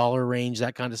millions of dollar range,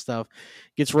 that kind of stuff.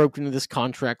 Gets roped into this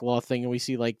contract law thing, and we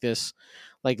see like this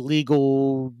like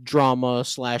legal drama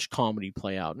 / comedy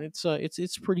play out, and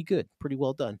it's pretty good, pretty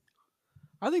well done.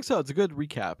 I think so. It's a good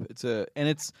recap.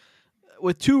 It's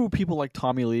with two people like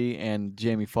Tommy Lee and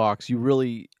Jamie Foxx, you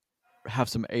really have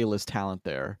some A-list talent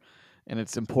there, and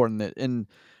it's important that. And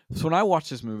so when I watch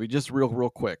this movie, just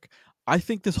real quick, I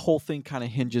think this whole thing kind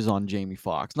of hinges on Jamie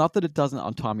Foxx. Not that it doesn't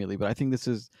on Tommy Lee, but I think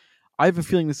I have a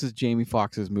feeling this is Jamie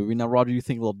Foxx's movie. Now, Roger, you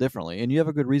think a little differently, and you have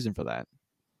a good reason for that.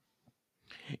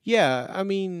 Yeah, I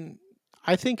mean,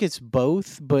 I think it's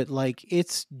both, but like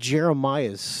it's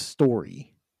Jeremiah's story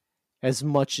as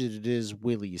much as it is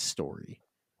Willie's story.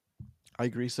 I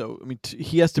agree. So, I mean,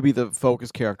 he has to be the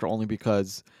focus character only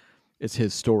because it's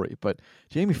his story. But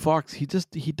Jamie Foxx, he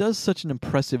does such an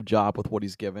impressive job with what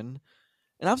he's given,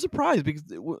 and I'm surprised because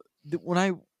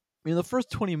the first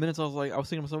 20 minutes, I was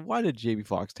thinking to myself, why did Jamie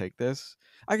Foxx take this?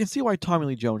 I can see why Tommy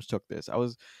Lee Jones took this.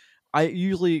 I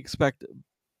usually expect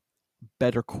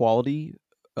better quality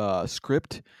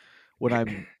script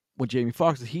when Jamie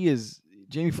Foxx.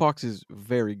 Jamie Foxx is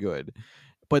very good,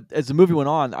 but as the movie went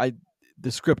on,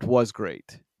 the script was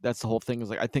great. That's the whole thing. Is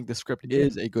like I think the script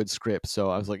is a good script, so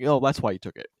I was like, oh, that's why you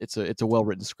took it. It's a well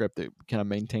written script that kind of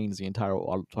maintains the entire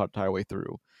way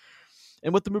through.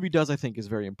 And what the movie does, I think, is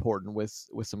very important with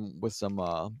some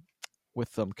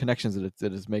connections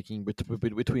that is making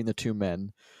between the two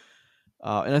men.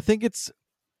 And I think it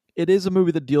is a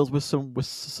movie that deals with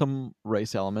some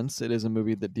race elements. It is a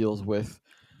movie that deals with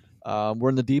we're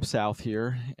in the deep South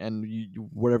here, and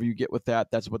whatever you get with that,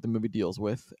 that's what the movie deals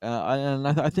with. And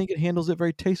I think it handles it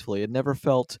very tastefully. It never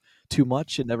felt too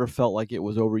much. It never felt like it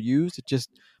was overused. It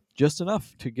just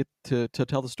enough to get to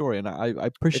tell the story, and I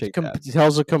appreciate that. It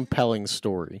tells a compelling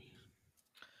story.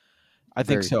 I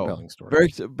think Very so. compelling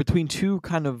story. Between two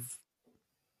kind of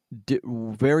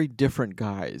very different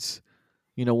guys.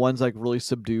 One's like really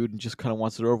subdued and just kind of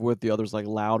wants it over with. The other's like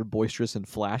loud, boisterous, and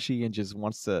flashy, and just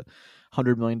wants the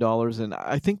 $100 million. And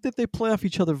I think that they play off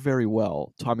each other very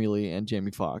well, Tommy Lee and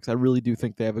Jamie Foxx. I really do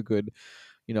think they have a good,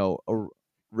 a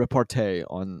repartee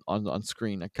on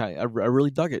screen. I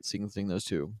really dug it seeing those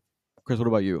two. Chris, what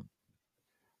about you?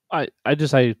 I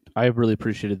really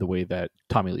appreciated the way that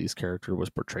Tommy Lee's character was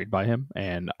portrayed by him,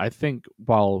 and I think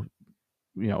while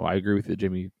I agree with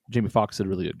you, Jamie Foxx did a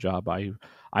really good job.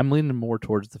 I'm leaning more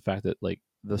towards the fact that like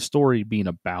the story being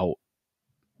about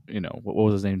what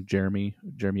was his name, Jeremy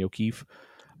O'Keefe.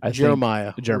 I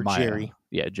Jeremiah. think Jeremiah, Or Jerry.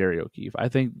 yeah, Jerry O'Keefe. I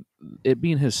think it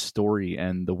being his story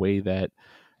and the way that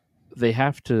they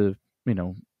have to,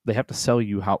 they have to sell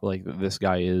you how like this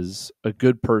guy is a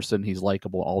good person, he's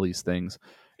likable, all these things.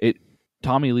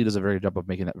 Tommy Lee does a very good job of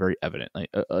making that very evident.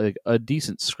 Like a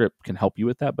decent script can help you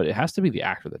with that, but it has to be the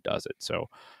actor that does it. So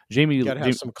You got to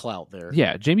have some clout there.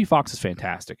 yeah, Jamie Foxx is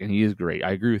fantastic and he is great. I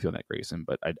agree with you on that, Grayson.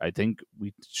 But I think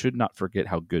we should not forget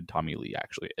how good Tommy Lee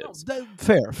actually is.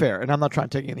 Fair, and I'm not trying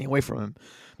to take anything away from him.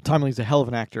 Tommy Lee's a hell of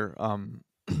an actor.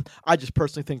 I just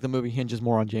personally think the movie hinges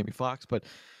more on Jamie Foxx, but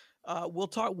we'll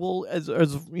talk. We'll as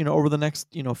over the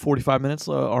next 45 minutes,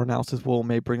 our analysis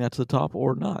may bring that to the top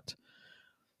or not.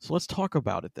 So let's talk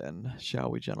about it then, shall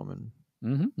we, gentlemen?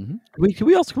 Mm-hmm. Can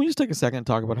we just take a second and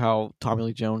talk about how Tommy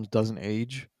Lee Jones doesn't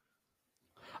age?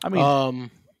 I mean,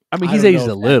 I he's don't aged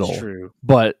know a if little, that's true.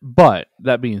 but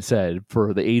that being said,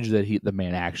 for the age that the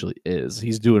man actually is,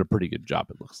 he's doing a pretty good job.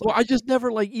 It looks like. Well, I just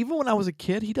never even when I was a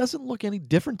kid, he doesn't look any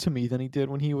different to me than he did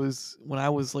when I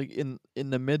was like in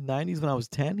the mid 90s when I was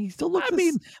 10. He still looks.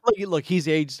 Look, he's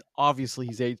aged. Obviously,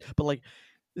 he's aged, but like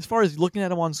as far as looking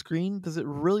at him on screen, does it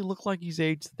really look like he's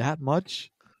aged that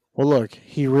much? Well, look,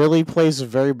 he really plays a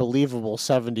very believable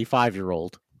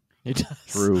 75-year-old. He does.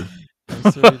 True.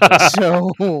 So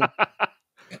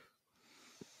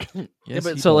Yes,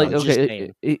 but he so like does.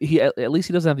 okay, he at least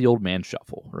he doesn't have the old man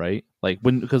shuffle, right? Like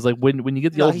when you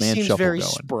get the old he man seems shuffle very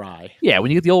going, spry. yeah,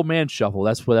 when you get the old man shuffle,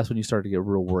 that's when you start to get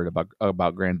real worried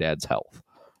about Granddad's health.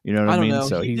 You know what I don't mean? know.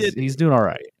 So He he's doing all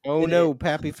right. Oh no,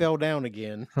 Pappy fell down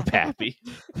again. Pappy.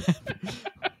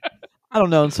 I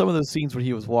don't know. In some of those scenes where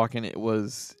he was walking,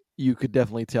 you could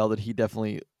definitely tell that he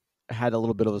definitely had a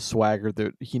little bit of a swagger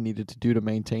that he needed to do to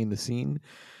maintain the scene.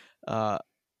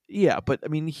 Yeah, but I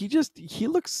mean, he just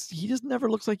never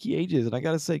looks like he ages, and I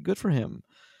gotta say, good for him.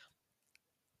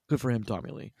 Good for him,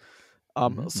 Tommy Lee.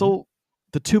 So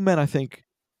the two men, I think,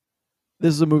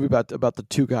 this is a movie about the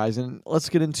two guys, and let's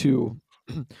get into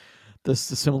the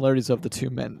similarities of the two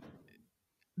men.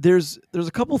 There's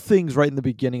a couple things right in the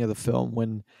beginning of the film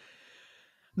when.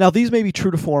 Now, these may be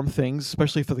true to form things,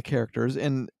 especially for the characters,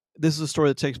 and this is a story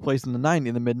that takes place in the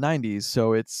mid 90s,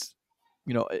 so it's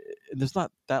it's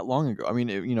not that long ago. I mean,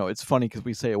 it's funny because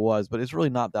we say it was, but it's really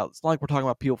not that. It's not like we're talking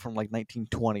about people from like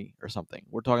 1920 or something.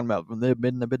 We're talking about from the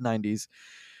mid 90s,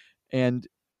 and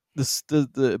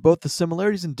both the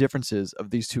similarities and differences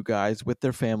of these two guys with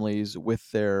their families, with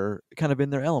their kind of in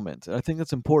their element. And I think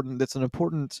that's important. That's an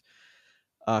important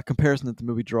comparison that the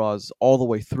movie draws all the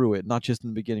way through it, not just in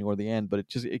the beginning or the end, but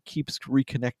it keeps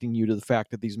reconnecting you to the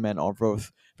fact that these men are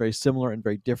both very similar and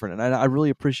very different. And I really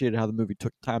appreciated how the movie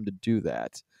took time to do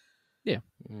that. Yeah.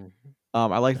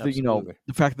 I like the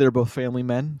fact that they're both family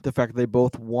men, the fact that they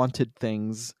both wanted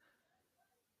things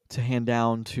to hand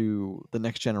down to the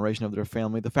next generation of their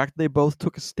family, the fact that they both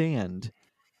took a stand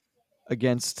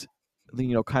against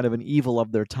the kind of an evil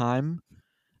of their time.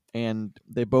 And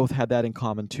they both had that in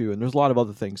common too. And there's a lot of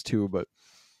other things too, but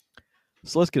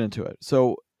so let's get into it.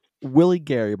 So Willie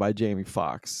Gary by Jamie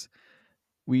Foxx.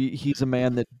 He's a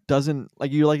man that doesn't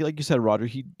like you said, Roger,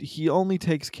 he only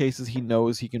takes cases he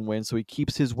knows he can win, so he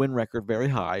keeps his win record very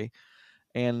high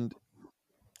and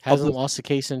hasn't lost a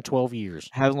case in 12 years.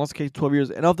 Hasn't lost a case in 12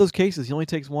 years. And of those cases, he only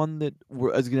takes one that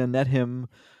is going to net him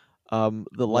the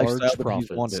lifestyle that he's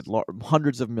wanted,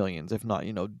 hundreds of millions, if not,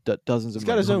 dozens of millions. He's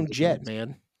got his own jet,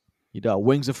 man. He does.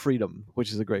 Wings of Freedom,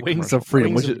 which is a great Wings commercial. of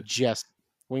Freedom, Wings of Justice.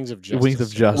 Wings of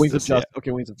Justice. Yeah.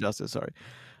 Okay, Wings of Justice. Sorry,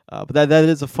 but that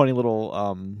is a funny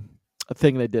little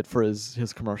thing they did for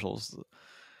his commercials.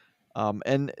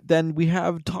 And then we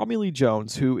have Tommy Lee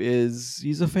Jones,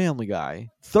 he's a family guy.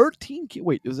 13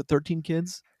 Wait, was it 13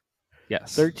 kids?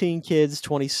 Yes. 13 kids,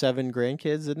 27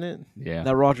 grandkids, isn't it? Yeah.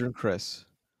 Now, Roger and Chris,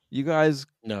 you guys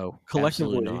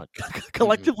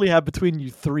collectively have between you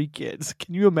 3 kids.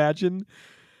 Can you imagine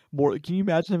more? Can you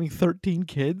imagine having 13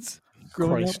 kids?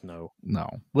 Christ, no.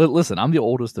 Listen, I'm the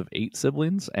oldest of 8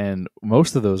 siblings, and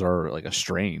most of those are like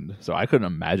estranged, so I couldn't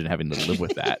imagine having to live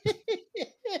with that.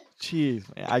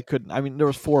 Jeez, man, I couldn't. I mean, there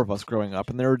was 4 of us growing up,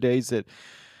 and there were days that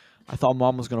I thought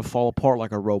Mom was going to fall apart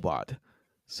like a robot.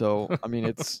 So, I mean,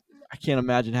 I can't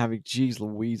imagine having. Geez,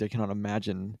 Louise, I cannot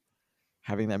imagine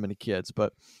having that many kids.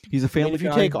 But he's a family. If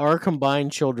you take our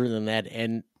combined children and that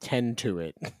and 10 to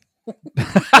it,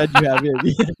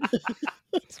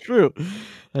 That's true.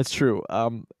 That's true.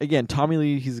 Again, Tommy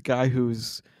Lee, he's a guy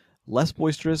who's less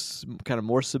boisterous, kind of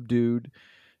more subdued.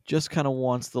 Just kind of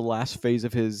wants the last phase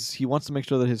of he wants to make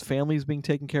sure that his family is being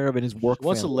taken care of and his work. He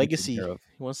wants a legacy. He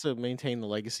wants to maintain the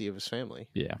legacy of his family.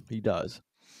 Yeah, he does.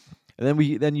 And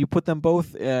then you put them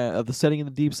both of the setting in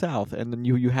the Deep South, and then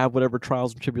you have whatever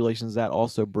trials and tribulations that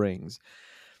also brings.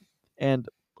 And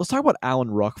let's talk about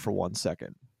Alan Ruck for 1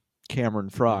 second. Cameron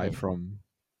Fry Mhm. from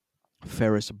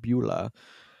Ferris Bueller.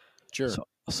 Sure.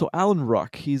 So Alan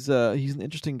Ruck, he's an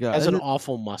interesting guy. Has an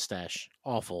awful mustache.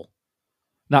 Awful.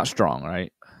 Not strong,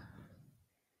 right?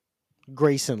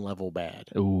 Grayson level bad.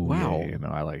 Ooh, Wow. Yeah, no,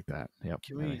 I like that. Yep,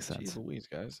 Can that we, makes sense. geez Louise,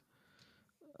 guys.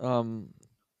 Did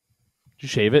you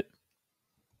shave it?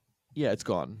 Yeah, it's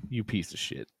gone. You piece of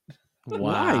shit.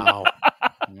 Wow.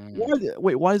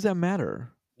 Why does that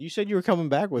matter? You said you were coming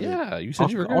back with it. Yeah, you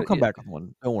said you were. I'll come back with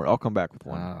one. Don't worry, I'll come back with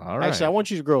one. All right. Actually, I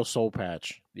want you to grow a soul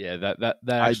patch. Yeah, that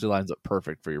actually lines up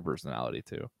perfect for your personality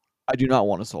too. I do not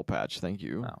want a soul patch. Thank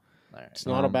you. No. All right. It's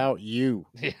not about you.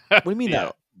 What do you mean Yeah.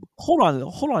 that? Hold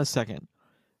on a second.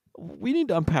 We need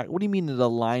to unpack. What do you mean it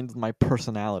aligns with my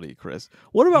personality, Chris?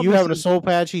 What about You having a Mr. soul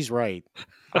patch? He's right.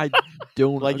 I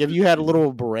don't Like if you had a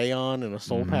little beret on and a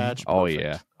soul Mhm. patch. Oh perfect.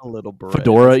 yeah, a little beret.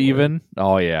 fedora even.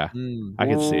 Oh yeah, Mm, I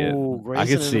can see it. Ooh, I Grayson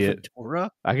can in see a it.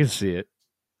 fedora? I can see it.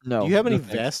 no. Do you have any no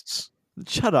thanks. vests?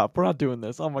 Shut up. We're not doing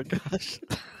this. Oh my gosh.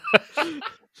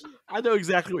 I know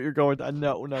exactly what you're going to.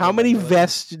 No. How many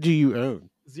vests do you own?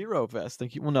 0 vests.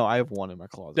 Thank you. Well, no, I have one in my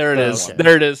closet. There it Oh, is. okay.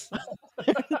 There it is.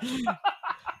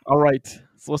 All right.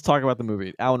 So let's talk about the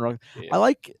movie. Alan Ruck. Yeah. I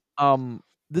like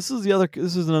this is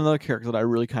another character that I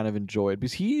really kind of enjoyed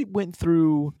because he went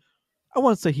through, I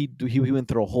want to say he went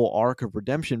through a whole arc of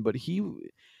redemption, but he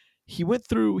went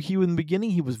through, in the beginning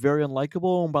he was very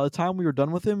unlikable, and by the time we were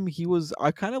done with him,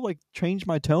 I kind of like changed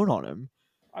my tone on him.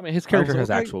 I mean, his character like, has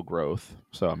okay. actual growth,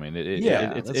 so I mean,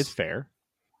 Yeah, it's that's- fair.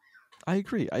 I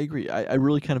agree. I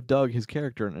really kind of dug his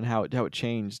character and how it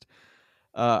changed.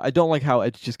 I don't like how he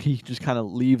just kind of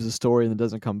leaves the story and then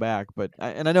doesn't come back. But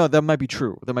I know that might be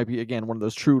true. That might be again one of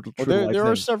those true. Well, to life there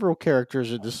are things. several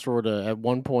characters that just sort of at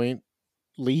one point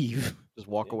leave. Just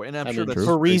walk away, and I'm I sure mean, that's for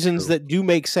very reasons true. that do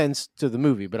make sense to the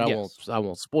movie, but Yes. I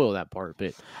won't spoil that part.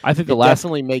 But I think it the last,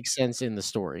 definitely makes sense in the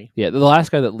story. yeah, the last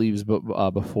guy that leaves,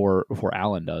 before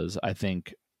Alan does, I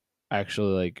think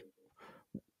actually like,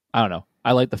 I don't know.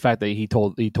 I like the fact that he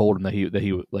told him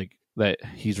that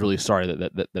he's really sorry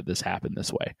that this happened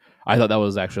this way. I thought that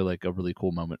was actually like a really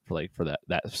cool moment for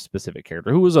that specific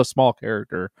character who was a small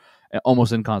character,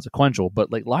 almost inconsequential,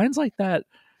 but like lines like that,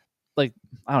 like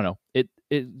I don't know, it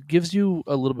gives you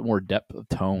a little bit more depth of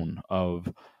tone of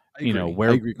I agree. I where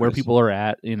agree, Chris. people are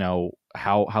at,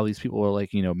 how these people are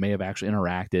like, may have actually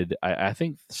interacted. I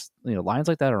think lines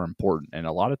like that are important, and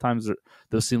a lot of times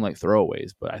those seem like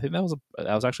throwaways, but I think that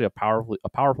was actually a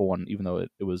powerful one, even though it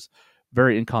was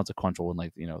very inconsequential in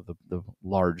like the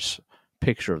large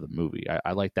picture of the movie.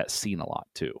 I like that scene a lot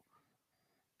too.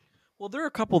 Well, there are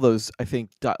a couple of those, I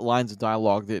think, lines of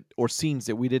dialogue or scenes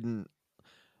that we didn't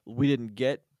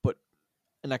get,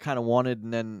 and I kind of wanted,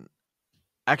 and then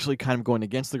actually kind of going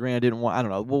against the grain. I didn't want. I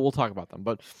don't know. We'll talk about them,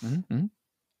 but Mm-hmm.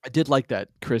 I did like that,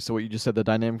 Chris. So what you just said, the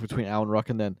dynamic between Alan Ruck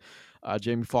and then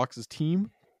Jamie Foxx's team.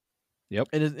 Yep.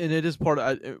 And it is part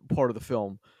of the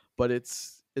film, but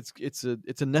it's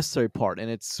a necessary part, and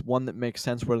it's one that makes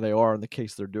sense where they are in the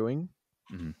case they're doing.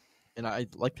 Mhm. And I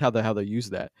liked how they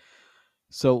use that.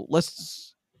 So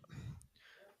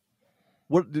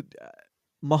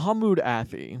Mahmoud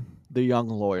Athi, the young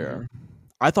lawyer,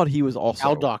 I thought he was also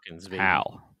Al Dawkins, baby.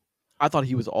 Al. I thought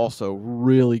he was also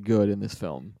really good in this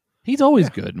film. He's always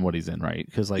good in what he's in, right?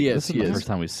 Because like He this is, is he the is. first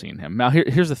time we've seen him. Now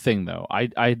here's the thing, though.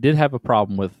 I did have a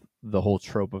problem with the whole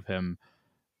trope of him,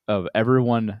 of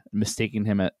everyone mistaking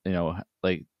him at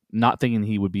like not thinking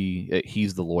he would be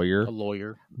he's the lawyer. A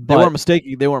lawyer. They weren't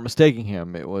mistaking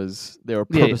him. They were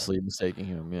Yeah. purposely mistaking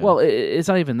him. Yeah. Well, it's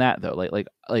not even that though. Like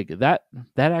that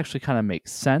actually kind of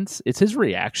makes sense. It's his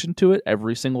reaction to it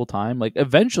every single time. Like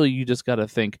eventually, you just got to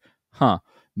think,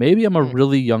 maybe I'm a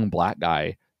really young black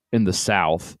guy in the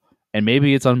South, and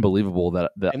maybe it's unbelievable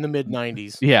that In the mid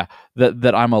 '90s. yeah,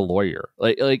 that I'm a lawyer.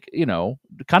 Like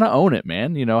kind of own it,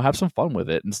 man. Have some fun with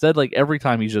it. Instead, like every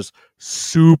time he's just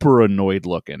super annoyed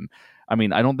looking. I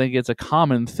mean, I don't think it's a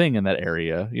common thing in that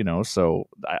area, So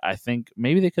I think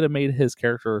maybe they could have made his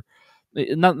character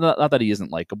not that he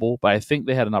isn't likable, but I think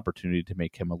they had an opportunity to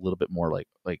make him a little bit more like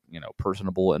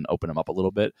personable and open him up a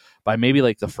little bit by maybe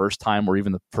like the first time or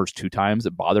even the first 2 times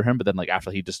it bothered him, but then like after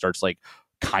he just starts like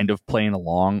kind of playing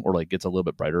along or like gets a little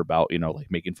bit brighter about like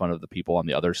making fun of the people on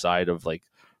the other side of like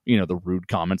the rude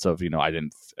comments of I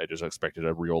just expected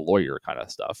a real lawyer kind of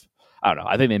stuff. I don't know.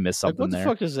 I think they missed Like, something what the there.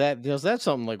 fuck is that? Is that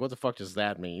something like what the fuck does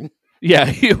that mean?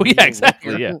 Yeah, yeah, Being a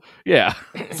exactly. lawyer? Yeah.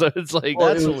 So it's like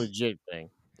That's a legit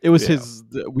thing. it was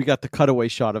yeah. we got the cutaway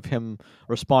shot of him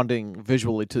responding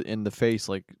visually in the face,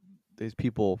 like these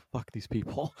people, fuck these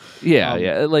people. Yeah, Um,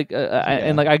 yeah. And like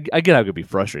I get how it could be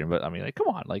frustrating, but I mean, like, come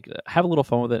on, like, have a little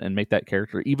fun with it and make that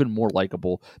character even more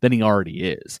likable than he already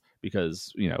is.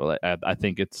 Because I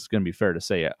think it's going to be fair to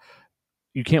say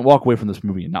you can't walk away from this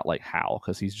movie and not like Hal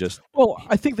because he's just well,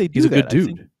 I think they do he's a that. good I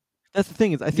think dude. that's the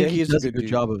thing is, I think he he is a does a good good dude.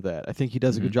 job of that. I think he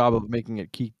does a good Mhm. job of making it.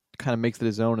 He kind of makes it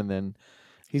his own, and then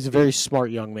He's a very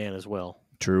smart young man as well.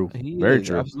 True, he very is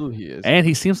true. absolutely he is. And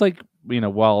he seems like,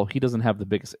 while he doesn't have the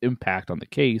biggest impact on the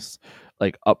case,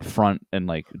 like up front and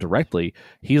like directly,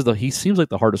 he seems like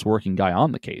the hardest working guy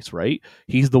on the case, right?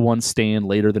 He's the one staying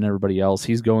later than everybody else.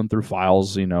 He's going through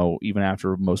files, even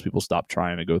after most people stop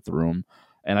trying to go through them.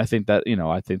 And I think that,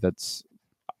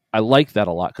 I like that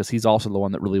a lot because he's also the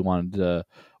one that really wanted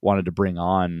to bring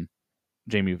on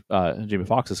Jamie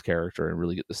Foxx's character and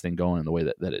really get this thing going in the way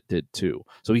that it did too.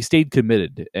 So he stayed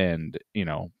committed, and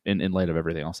in light of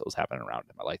everything else that was happening around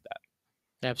him, I like that.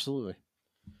 Absolutely.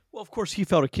 Well, of course, he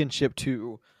felt a kinship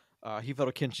to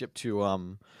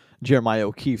Jeremiah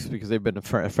O'Keefe because they've been a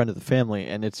friend of the family,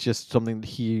 and it's just something that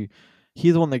he's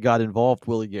the one that got involved,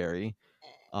 Willie Gary,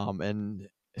 and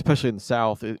especially in the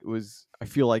South, I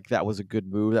feel like that was a good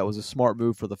move. That was a smart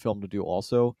move for the film to do,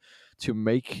 also to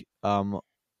make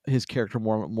his character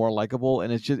more likable,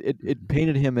 and it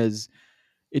painted him as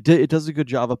it does a good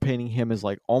job of painting him as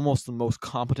like almost the most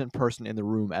competent person in the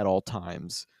room at all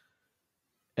times.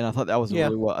 And I thought that was Yeah.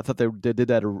 really well. I thought they did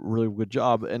that a really good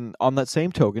job. And on that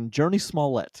same token, Journey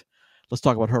Smollett. Let's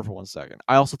talk about her for 1 second.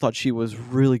 I also thought she was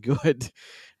really good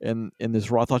in this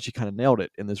role. I thought she kind of nailed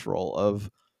it in this role of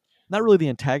not really the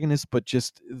antagonist, but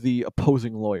just the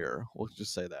opposing lawyer. We'll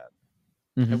just say that.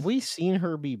 Have we seen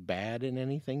her be bad in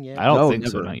anything yet? I don't No, think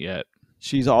so, never. not yet.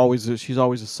 She's always a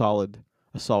solid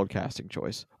casting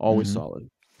choice. Always Mhm. solid.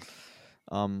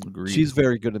 Agreed. She's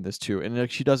very good in this too, and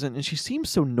like she seems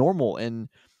so normal, and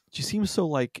she seems so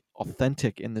like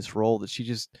authentic in this role that she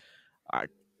just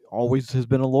always has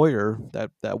been a lawyer.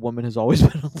 That woman has always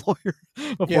been a lawyer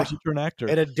before Yeah. she turned actor.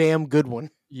 And a damn good one.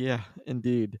 Yeah,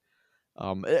 indeed.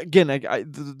 Again,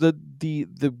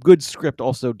 the good script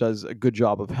also does a good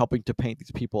job of helping to paint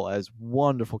these people as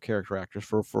wonderful character actors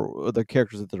for the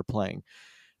characters that they're playing.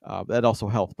 That also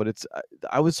helped, but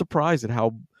I was surprised at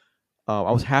how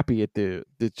I was happy at the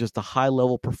just the high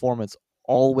level performance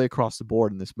all the way across the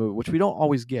board in this movie, which we don't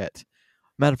always get.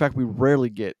 Matter of fact, we rarely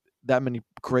get that many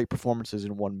great performances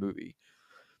in one movie.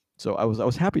 So I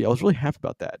was happy. I was really happy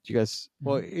about that. You guys?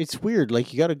 Well, it's weird.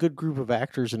 Like, you got a good group of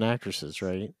actors and actresses,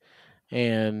 right?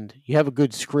 And you have a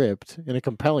good script and a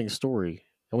compelling story,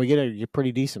 and we get a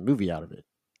pretty decent movie out of it.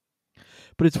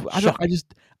 But I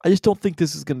just don't think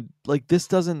this is gonna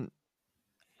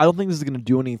I don't think this is gonna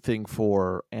do anything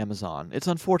for Amazon. It's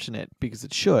unfortunate because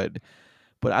it should,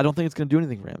 but I don't think it's gonna do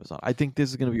anything for Amazon. I think this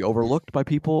is gonna be overlooked by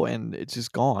people, and it's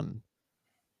just gone.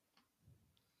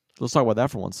 Let's talk about that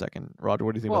for 1 second, Roger.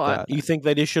 What do you think about that? You think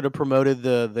they just should have promoted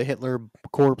the Hitler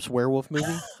corpse werewolf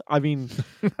movie? I mean,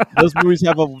 those movies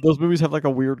have like a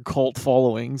weird cult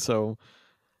following. So,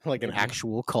 Like an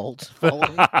actual cult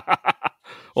following?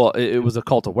 Well, it was a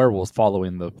cult of werewolves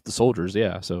following the soldiers,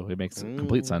 yeah. So it makes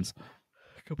complete sense.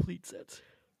 complete sense.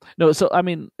 No, so I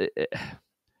mean,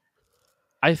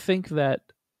 I think that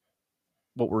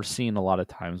what we're seeing a lot of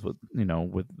times with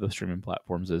with the streaming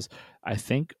platforms is I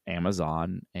think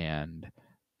Amazon and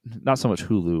not so much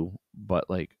Hulu, but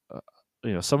like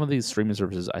some of these streaming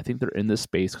services, I think they're in this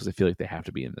space because they feel like they have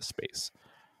to be in this space,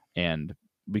 and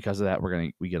because of that,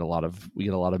 we get a lot of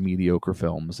mediocre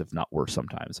films, if not worse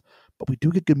sometimes. But we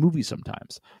do get good movies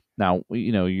sometimes. Now, what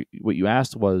you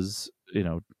asked was,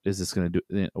 is this going to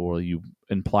do, or you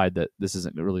implied that this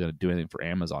isn't really going to do anything for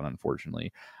Amazon.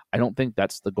 Unfortunately, I don't think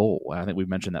that's the goal. I think we've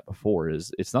mentioned that before.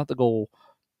 Is it's not the goal,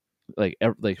 like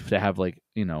to have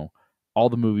all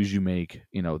the movies you make,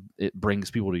 it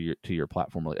brings people to your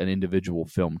platform, like an individual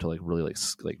film to really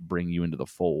like bring you into the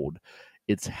fold.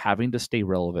 It's having to stay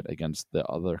relevant against the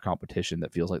other competition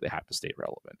that feels like they have to stay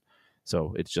relevant.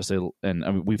 So it's just and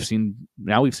I mean, we've seen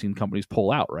companies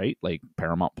pull out, right? Like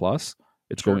Paramount Plus,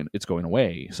 it's going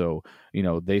away. So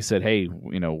they said, hey,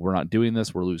 we're not doing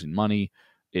this. We're losing money.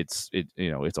 It's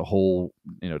a whole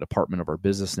department of our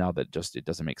business now that just it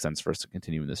doesn't make sense for us to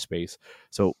continue in this space.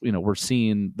 So we're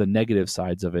seeing the negative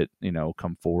sides of it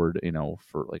come forward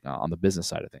for like on the business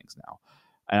side of things now.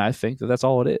 And I think that that's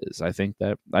all it is. I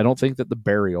don't think that The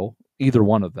Burial, either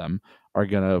one of them, are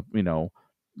gonna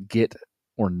get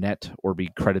or net or be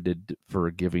credited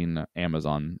for giving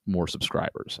Amazon more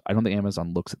subscribers. I don't think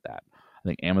Amazon looks at that. I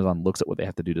think Amazon looks at what they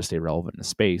have to do to stay relevant in the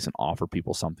space and offer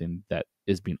people something that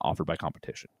is being offered by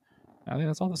competition. I think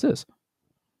that's all this is.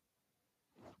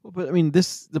 Well, but I mean,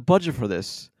 the budget for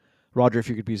this Roger, if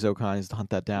you could be so kind as to hunt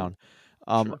that down.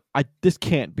 Sure.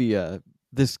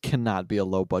 This cannot be a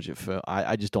low budget film.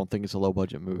 I just don't think it's a low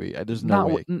budget movie. There's no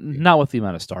not way. not with the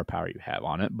amount of star power you have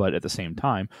on it, but at the same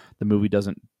time, the movie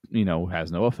doesn't, has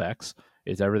no effects.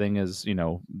 Everything is,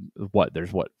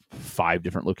 there's 5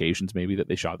 different locations maybe that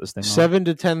they shot this thing on. $7,000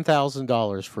 to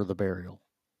 $10,000 for The Burial.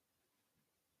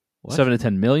 What? 7 to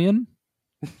 10 million.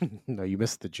 No, you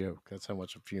missed the joke. That's how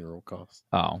much a funeral costs.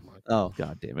 Oh,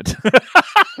 god damn it.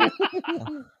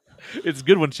 It's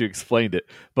good once you explained it,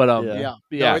 but Yeah.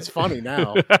 yeah. No, it's funny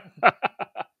now.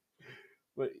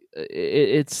 But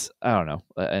it's I don't know.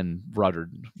 And Roger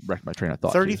wrecked my train of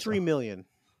thought. 33 million.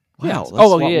 Wow. Yeah. that's a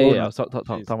lot Yeah. more I than- was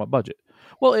talking about budget.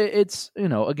 Well, it's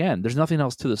again, there's nothing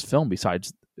else to this film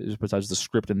besides the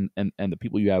script and the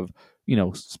people you have,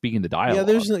 speaking the dialogue.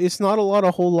 Yeah, it's not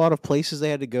a whole lot of places they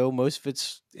had to go. Most of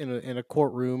it's in a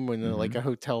courtroom and like a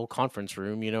hotel conference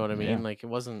room. You know what I mean? Yeah. Like it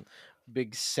wasn't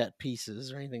big set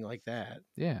pieces or anything like that.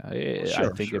 Yeah,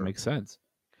 Sure, I think sure. it makes sense.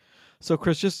 So,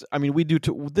 Chris,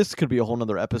 this could be a whole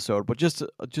nother episode, but just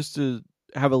to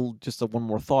have one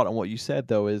more thought on what you said,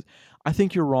 though, is I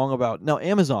think you're wrong about now.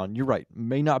 Amazon, you're right,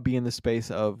 may not be in the space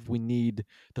of we need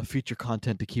the feature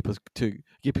content to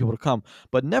get people to come,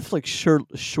 but Netflix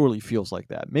surely feels like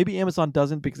that. Maybe Amazon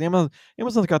doesn't because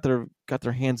Amazon's got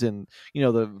their hands in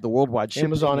the worldwide shipping.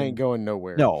 Amazon ain't going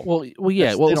nowhere. No, Well,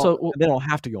 yeah. they don't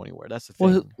have to go anywhere. That's the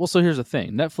thing. So here's the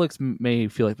thing: Netflix may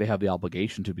feel like they have the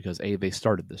obligation to because they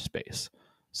started this space.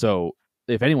 So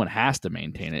if anyone has to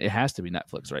maintain it, it has to be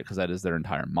Netflix, right? Because that is their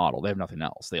entire model. They have nothing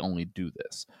else. They only do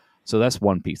this. So that's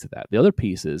one piece of that. The other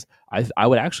piece is I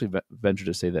would actually venture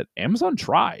to say that Amazon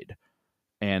tried,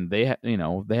 and they have a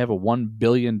 $1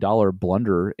 billion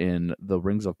blunder in the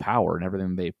Rings of Power and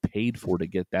everything they paid for to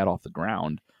get that off the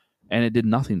ground, and it did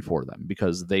nothing for them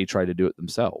because they tried to do it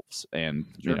themselves, and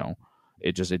Sure.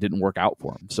 it didn't work out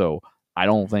for them. So I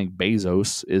don't think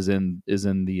Bezos is in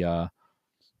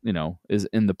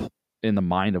the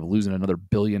mind of losing another $1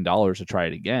 billion to try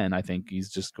it again. I think he's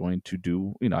just going to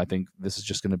do, I think this is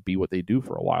just going to be what they do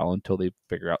for a while until they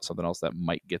figure out something else that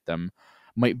might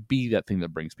be that thing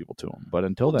that brings people to them. But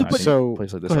until then, I think So-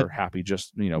 places like go this ahead. are happy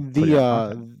just, putting out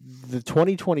content. The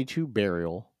 2022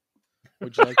 Burial.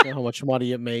 Would you like to know how much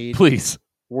money it made Please.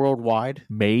 worldwide?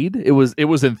 Made? It was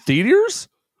in theaters?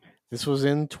 This was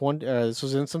in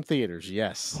some theaters.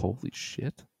 Yes, Holy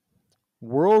shit.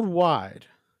 worldwide.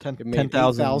 It made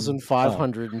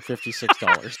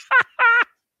 $8,556.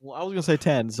 Well, I was gonna say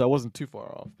 10, so I wasn't too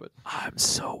far off. But I'm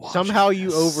so watching Somehow you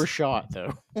this. overshot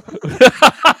though.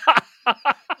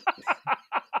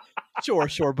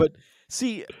 sure. But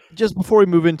see, just before we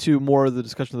move into more of the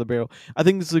discussion of the Burial, I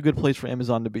think this is a good place for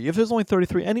Amazon to be. If there's only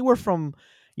 33, anywhere from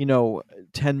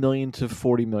 10 million to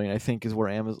 40 million, I think is where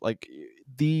Amazon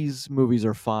these movies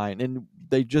are fine, and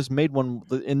they just made one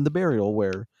in The Burial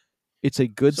where it's a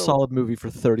good solid movie for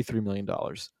 $33 million.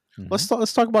 Let's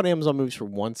talk about Amazon movies for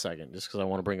 1 second, just because I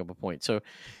want to bring up a point. So,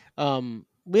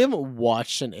 we haven't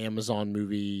watched an Amazon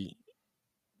movie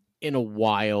in a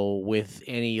while with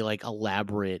any like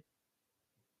elaborate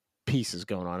pieces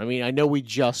going on. I mean, I know we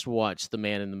just watched the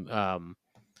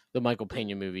Michael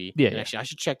Pena movie. Yeah, And yeah. actually, I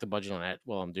should check the budget on that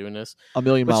while I'm doing this. A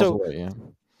million But miles so- away. Yeah.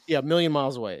 Yeah, a million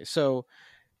miles away. So,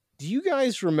 do you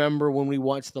guys remember when we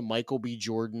watched the Michael B.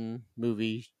 Jordan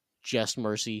movie, Just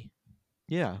Mercy?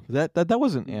 Yeah. That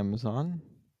wasn't Amazon,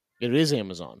 It is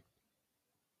Amazon.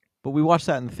 but we watched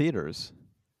that in theaters.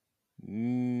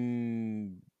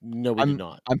 No, we did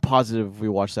not. I'm positive we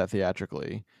watched that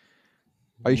theatrically.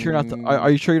 Are you sure not?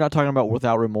 Are you sure you're not talking about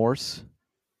Without Remorse?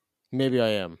 Maybe I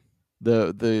am.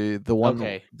 The one.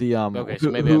 Okay. The Okay,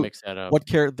 so maybe I mixed that up. What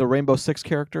character? The Rainbow Six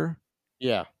character?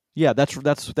 Yeah. Yeah, that's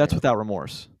Without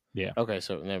Remorse. Okay,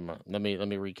 so never mind. Let me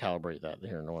recalibrate that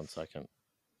here in 1 second.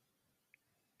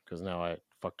 Because now I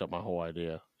fucked up my whole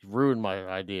idea. You ruined my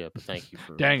idea, but thank you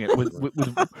for Dang it.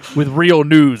 With real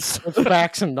news. with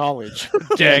facts and knowledge.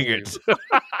 Dang you. it.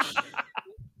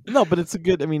 No, but it's a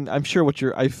good. I mean, I'm sure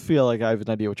I feel like I have an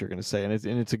idea what you're going to say, and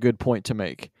it's a good point to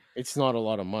make. It's not a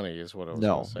lot of money, is what I was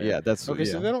No, gonna say. yeah, that's Okay,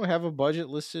 yeah. so they don't have a budget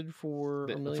listed for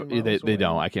a million miles They away?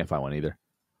 don't. I can't find one either.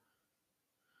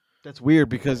 That's weird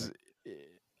because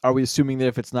are we assuming that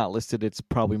if it's not listed, it's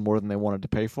probably more than they wanted to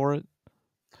pay for it?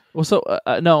 Well, so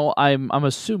no, I'm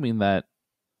assuming that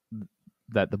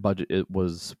the budget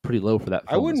was pretty low for that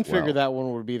I film wouldn't as well. figure that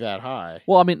one would be that high.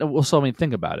 Well, I mean,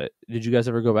 think about it. Did you guys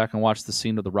ever go back and watch the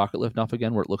scene of the rocket lifting off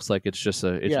again, where it looks like it's just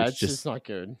It's just just not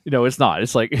good. it's not.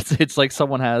 It's like it's like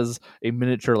someone has a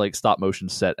miniature like stop motion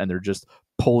set and they're just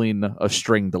pulling a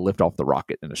string to lift off the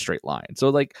rocket in a straight line. So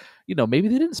like maybe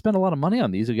they didn't spend a lot of money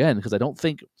on these again because I don't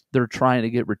think they're trying to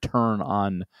get return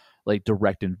on like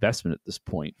direct investment at this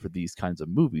point for these kinds of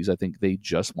movies. I think they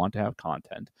just want to have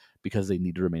content because they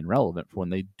need to remain relevant for when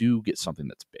they do get something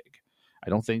that's big. I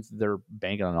don't think they're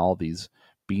banking on all these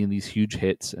being these huge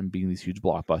hits and being these huge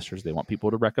blockbusters. They want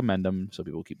people to recommend them so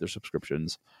people keep their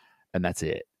subscriptions, and that's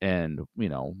it. And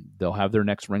they'll have their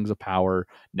next Rings of Power.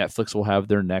 Netflix will have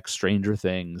their next Stranger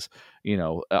Things.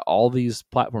 All these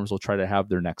platforms will try to have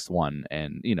their next one.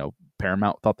 And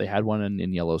Paramount thought they had one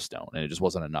in Yellowstone, and it just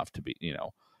wasn't enough to be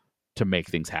to make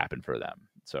things happen for them.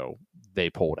 So they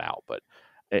pulled out. But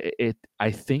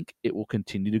I think it will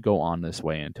continue to go on this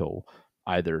way until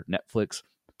either Netflix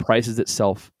prices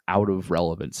itself out of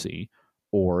relevancy,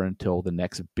 or until the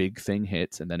next big thing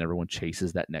hits and then everyone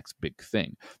chases that next big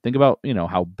thing. Think about,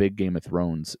 how big Game of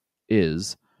Thrones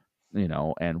is,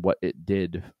 and what it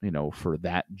did, for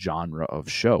that genre of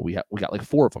show. We got like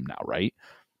 4 of them now, right?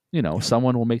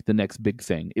 Someone will make the next big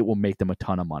thing. It will make them a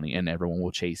ton of money, and everyone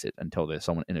will chase it until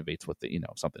someone innovates with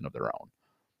something of their own.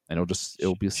 And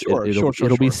it'll be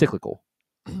cyclical.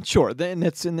 Sure,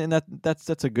 that's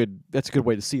a good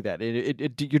way to see that.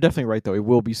 You're definitely right though. It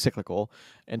will be cyclical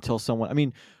until someone. I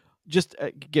mean, just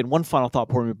again, one final thought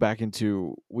before we move back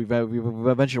into we've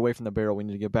ventured away from the barrel. We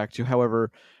need to get back to. However,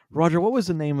 Roger, what was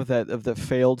the name of the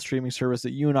failed streaming service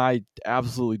that you and I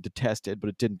absolutely detested,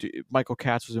 but it didn't do? Michael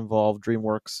Katz was involved.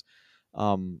 DreamWorks,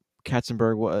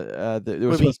 Katzenberg. There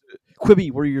was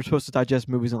Quibi, where you're supposed to digest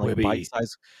movies in like bite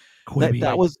size.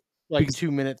 That was like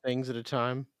 2-minute things at a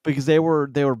time, because they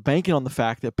were banking on the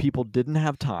fact that people didn't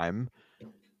have time,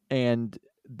 and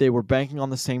they were banking on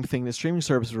the same thing that streaming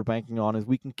services were banking on: is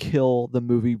we can kill the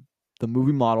movie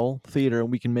model theater,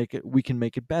 and we can make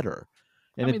it better.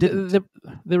 And it didn't.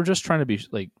 They were just trying to be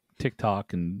like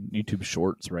TikTok and YouTube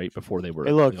Shorts right before they were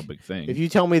a big thing. If you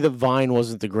tell me that Vine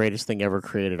wasn't the greatest thing ever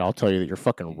created, I'll tell you that you're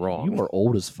fucking wrong. You are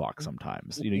old as fuck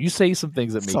sometimes. You say some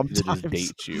things that make people just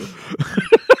date you.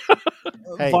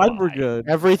 Hey, Vine were good.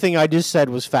 Everything I just said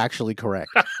was factually correct.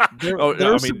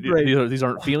 These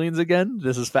aren't feelings again.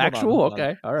 This is factual. Hold on.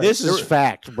 Okay, all right. This is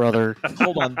fact, brother.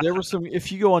 Hold on. There were some.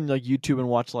 If you go on like YouTube and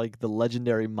watch like the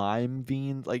legendary mime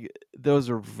beans, like those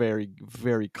are very,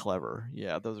 very clever.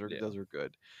 Yeah, those are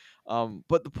good.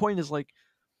 But the point is like,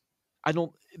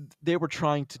 they were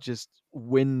trying to just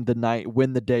win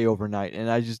the day overnight,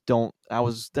 and I just don't.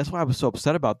 That's why I was so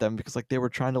upset about them, because like they were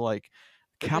trying to like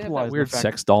capitalize that weird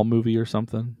sex doll movie or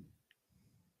something.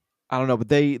 I don't know, but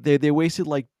they wasted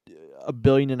like $1.5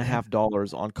 billion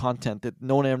on content that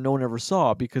no one ever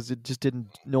saw, because it just didn't.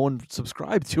 No one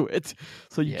subscribed to it,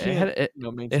 so you can't. It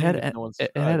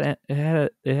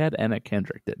had Anna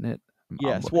Kendrick, didn't it?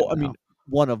 Yes. Well, I mean,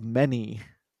 one of many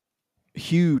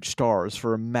huge stars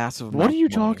for a massive. What are you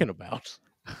talking about?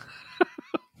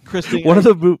 Christine, one of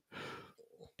the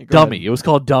Dummy. Ahead. It was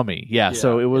called Dummy. Yeah.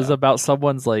 So it was about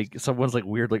someone's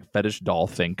weird like fetish doll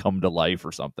thing come to life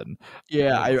or something.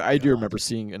 Yeah, I do remember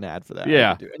seeing an ad for that.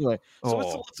 Yeah. Anyway,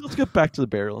 so let's get back to the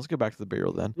burial. Let's get back to the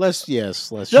burial then. Let's. No.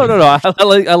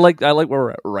 I like where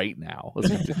we're at right now.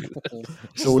 This is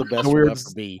the best we'll ever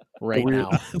be right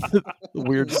now. The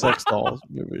weird sex dolls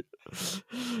movie.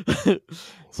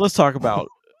 So let's talk about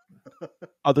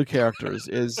other characters.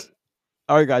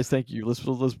 All right, guys, thank you. Let's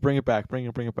bring it back. Bring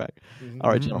it back.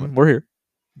 All right, gentlemen, we're here.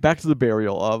 Back to the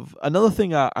burial of another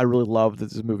thing I really loved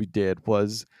that this movie did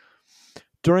was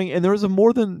and there was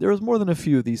more than a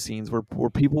few of these scenes where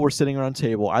people were sitting around a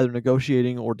table either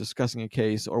negotiating or discussing a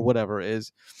case or whatever.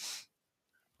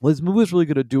 What this movie is really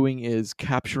good at doing is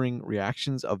capturing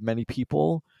reactions of many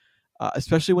people,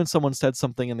 especially when someone said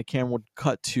something and the camera would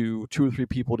cut to 2 or 3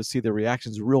 people to see their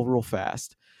reactions real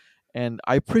fast. And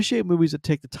I appreciate movies that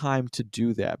take the time to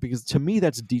do that, because to me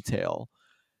that's detail.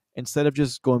 Instead of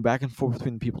just going back and forth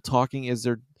between people talking,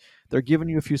 they're giving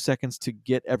you a few seconds to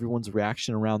get everyone's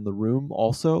reaction around the room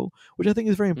also, which I think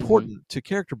is very important to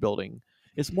character building.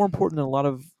 It's more important than a lot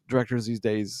of directors these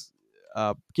days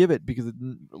give it, because a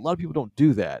lot of people don't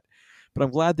do that. But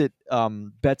I'm glad that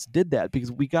Betts did that,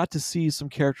 because we got to see some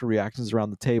character reactions around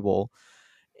the table,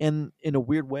 and in a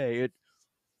weird way,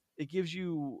 it gives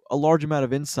you a large amount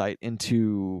of insight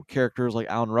into characters like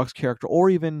Alan Ruck's character, or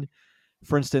even,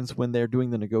 for instance, when they're doing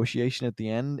the negotiation at the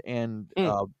end, and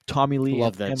Tommy Lee.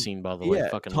 Love that scene, by the way.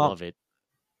 Fucking love it.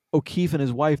 O'Keefe and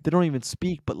his wife, they don't even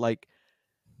speak, but like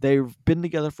they've been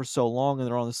together for so long and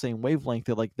they're on the same wavelength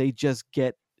that like they just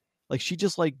get, like she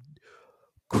just like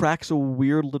cracks a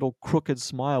weird little crooked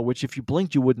smile, which if you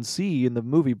blinked you wouldn't see in the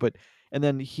movie, and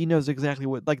then he knows exactly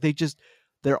what, like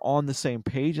they're on the same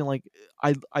page, and like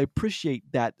I appreciate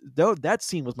that. Though that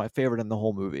scene was my favorite in the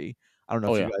whole movie. I don't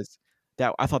know if you guys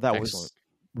I thought that was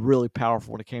really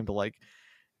powerful when it came to like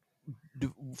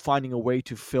finding a way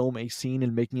to film a scene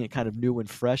and making it kind of new and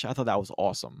fresh. I thought that was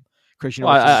awesome. Chris, you know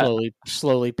Well, what's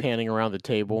slowly panning around the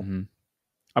table. Mhm.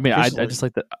 I mean, Chris I is just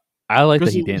like that. I like that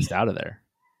Chris he is- danced out of there.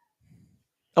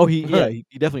 Oh, he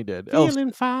definitely did. Oh,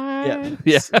 Feeling fine.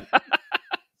 Yeah.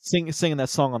 singing that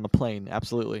song on the plane,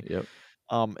 absolutely. Yep.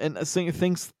 And singing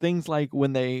things like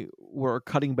when they were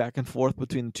cutting back and forth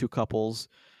between the two couples,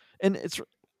 and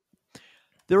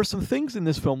there were some things in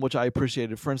this film which I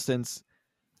appreciated. For instance,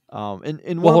 in Well,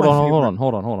 one hold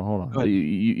of my on. Go ahead.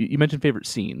 You mentioned favorite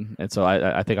scene, and so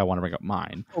I think I want to bring up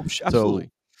mine. Oh,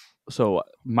 absolutely. So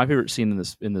my favorite scene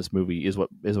in this movie is what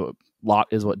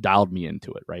dialed me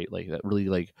into it, right? Like that really,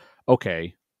 like,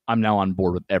 okay, I'm now on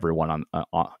board with everyone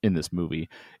on in this movie.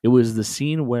 It was the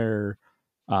scene where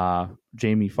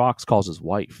Jamie Foxx calls his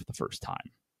wife the first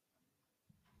time.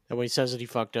 And when he says that he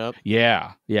fucked up.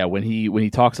 Yeah. When he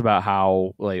talks about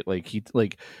how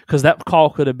because that call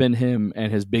could have been him and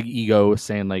his big ego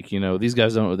saying, like, you know, these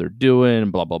guys don't know what they're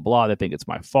doing, blah blah blah. They think it's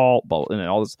my fault, and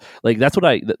all this. Like that's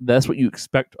what you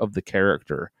expect of the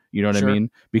character. You know what Sure. I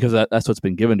mean? Because that's what's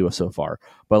been given to us so far.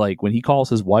 But like when he calls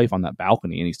his wife on that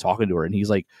balcony and he's talking to her and he's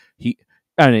like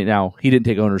now he didn't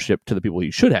take ownership to the people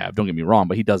he should have. Don't get me wrong,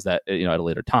 but he does that, you know, at a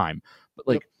later time. But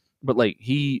like. Yep. But like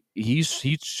he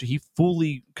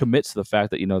fully commits to the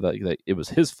fact that, you know, that it was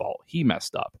his fault. He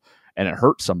messed up and it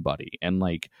hurt somebody. And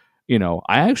like, you know,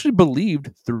 I actually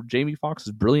believed through Jamie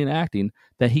Foxx's brilliant acting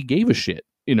that he gave a shit,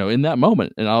 you know, in that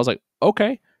moment. And I was like,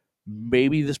 okay,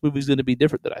 maybe this movie's going to be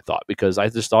different than I thought, because I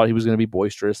just thought he was going to be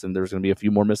boisterous and there's going to be a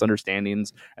few more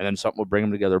misunderstandings and then something would bring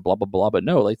them together, blah, blah, blah. But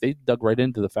no, like they dug right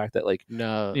into the fact that, like,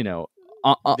 No, you know,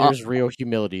 there's real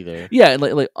humility there. Yeah, and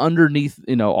like underneath,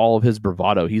 you know, all of his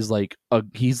bravado, he's like,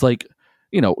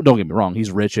 you know, don't get me wrong,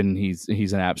 he's rich and he's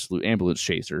an absolute ambulance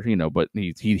chaser, you know, but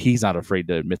he's not afraid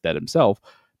to admit that himself.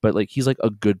 But like he's like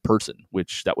a good person,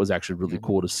 which that was actually really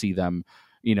cool to see them,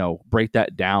 you know, break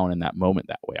that down in that moment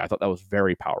that way. I thought that was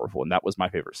very powerful, and that was my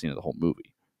favorite scene of the whole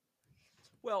movie.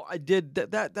 Well, I did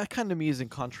that kind of me is in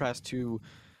contrast to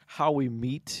how we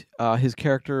meet his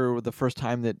character the first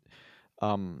time that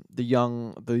the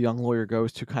young lawyer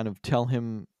goes to kind of tell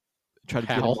him, try to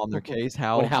get him on their case.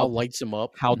 How lights him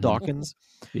up. Hal Dawkins.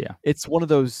 Yeah, it's one of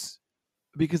those,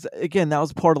 because again, that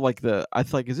was part of like I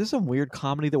feel like, is this some weird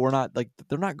comedy that we're not, like,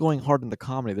 they're not going hard in the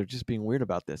comedy, they're just being weird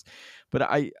about this.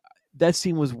 But that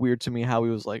scene was weird to me, how he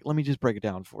was like, let me just break it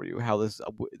down for you, how this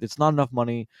it's not enough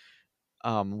money.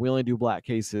 We only do black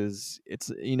cases.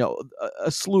 It's, you know,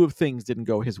 a slew of things didn't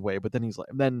go his way, but then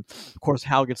then of course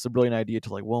Hal gets the brilliant idea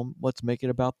to like, well, let's make it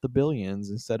about the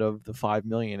billions instead of the 5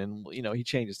 million, and you know, he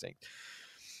changes things.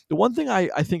 The one thing I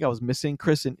think I was missing,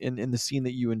 Chris, in the scene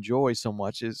that you enjoy so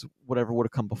much, is whatever would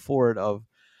have come before it. Of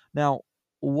now,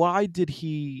 what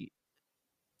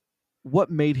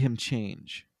made him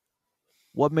change?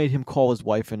 What made him call his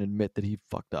wife and admit that he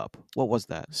fucked up? What was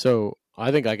that? So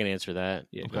I think I can answer that.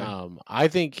 Yeah, okay. I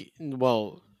think,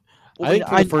 well, I think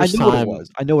for the first time,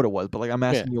 I know what it was, but like I'm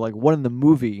asking you, like, what in the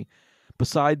movie,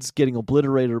 besides getting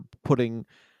obliterated, putting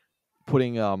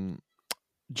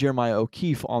Jeremiah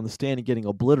O'Keefe on the stand and getting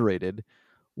obliterated,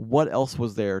 what else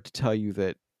was there to tell you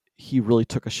that he really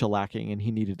took a shellacking and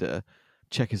he needed to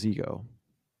check his ego?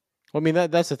 Well, I mean,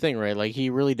 that's the thing, right? Like, he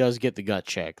really does get the gut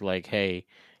check. Like, hey,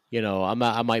 you know, I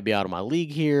might be out of my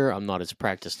league here. I'm not as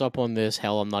practiced up on this.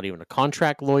 Hell, I'm not even a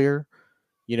contract lawyer.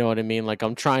 You know what I mean? Like,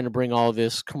 I'm trying to bring all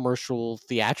this commercial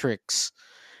theatrics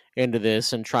into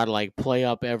this and try to like play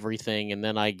up everything, and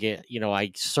then I get, you know,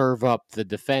 I serve up the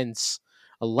defense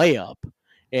a layup,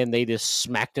 and they just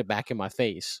smacked it back in my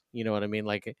face. You know what I mean?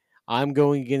 Like, I'm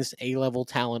going against A-level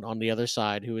talent on the other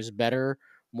side who is better,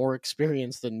 more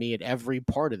experienced than me at every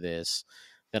part of this,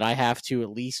 that I have to at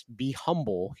least be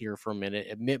humble here for a minute,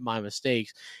 admit my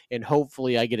mistakes, and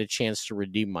hopefully I get a chance to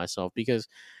redeem myself. Because,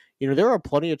 you know, there are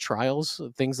plenty of trials,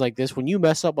 things like this. When you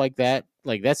mess up like that,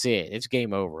 like, that's it. It's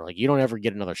game over. Like, you don't ever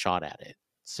get another shot at it.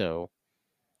 So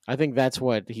I think that's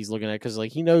what he's looking at, because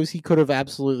like he knows he could have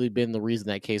absolutely been the reason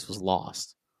that case was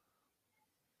lost.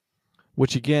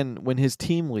 Which again, when his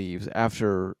team leaves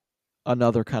after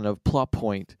another kind of plot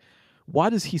point, why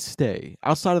does he stay?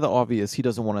 Outside of the obvious, he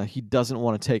doesn't want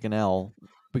to take an L,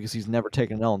 because he's never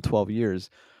taken an L in 12 years.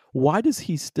 Why does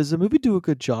the movie do a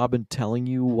good job in telling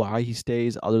you why he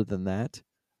stays other than that?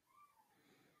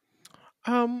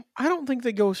 I don't think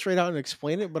they go straight out and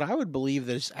explain it, but I would believe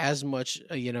there's as much,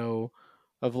 you know,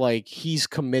 of like he's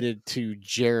committed to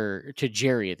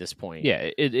Jerry at this point.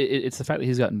 Yeah, it's the fact that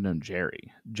he's gotten to know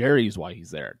Jerry. Jerry's why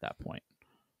he's there at that point.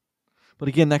 But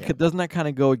again, doesn't that kind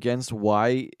of go against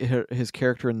why his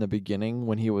character in the beginning,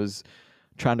 when he was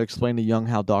trying to explain to young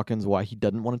Hal Dawkins why he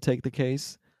doesn't want to take the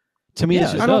case? To me, Yeah,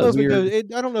 it's it just I don't know does. if it weird.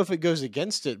 goes. I don't know if it goes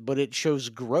against it, but it shows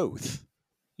growth.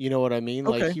 You know what I mean?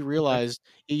 Like Okay. he realized,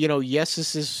 yes,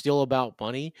 this is still about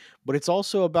money, but it's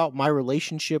also about my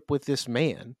relationship with this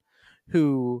man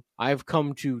who I've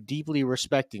come to deeply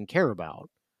respect and care about.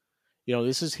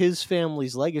 This is his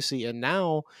family's legacy. And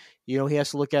now, he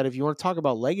has to look at, if you want to talk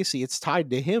about legacy, it's tied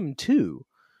to him too.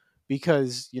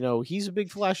 Because, he's a big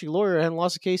flashy lawyer and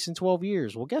lost a case in 12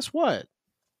 years. Well, guess what?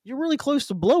 You're really close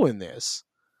to blowing this.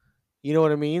 You know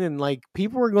what I mean? And like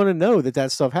people are going to know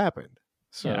that stuff happened.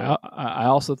 So Yeah, I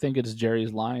also think it's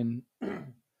Jerry's line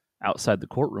outside the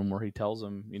courtroom where he tells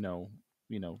him,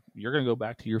 you're going to go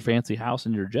back to your fancy house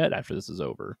and your jet after this is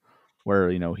over, where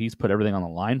he's put everything on the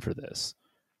line for this.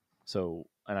 So,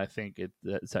 and I think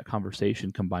it's that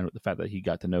conversation combined with the fact that he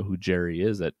got to know who Jerry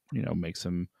is that makes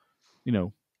him,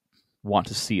 want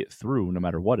to see it through no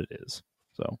matter what it is.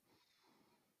 So,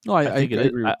 No, I think it is.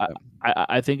 agree with that.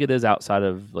 I think it is outside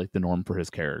of like the norm for his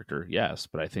character, yes,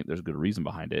 but I think there's good reason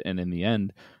behind it. And in the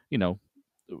end, you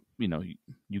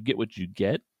get what you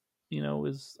get.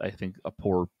 Is I think a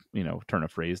poor turn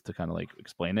of phrase to kind of like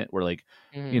explain it. Where like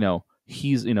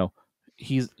he's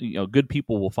good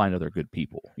people will find other good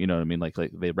people. You know what I mean? Like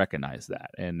they recognize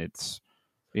that, and it's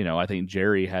I think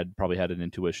Jerry probably had an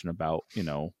intuition about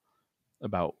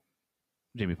about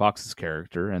Jamie Foxx's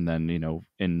character, and then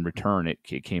in return it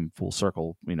came full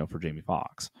circle for Jamie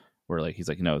Foxx, where like he's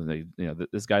like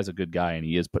this guy's a good guy and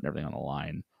he is putting everything on the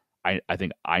line. I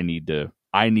think I need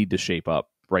to shape up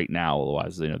right now,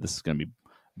 otherwise this is going to be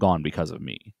gone because of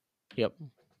me. Yep.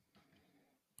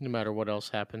 No matter what else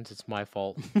happens, it's my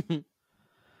fault.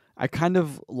 I kind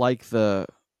of like that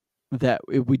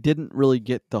we didn't really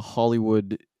get the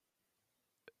Hollywood,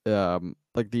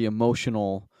 like the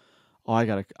emotional. Oh, I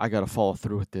gotta follow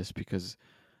through with this because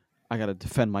I gotta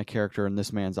defend my character and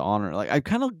this man's honor. Like I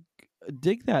kind of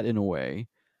dig that in a way.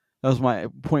 That was my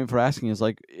point for asking. Is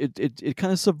like it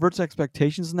kind of subverts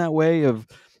expectations in that way of,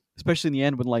 especially in the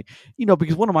end when like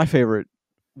because one of my favorite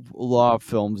law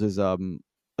films is A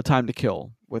Time to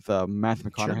Kill with Matthew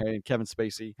McConaughey and Kevin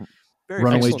Spacey. Very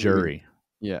Runaway excellent movie. Jury.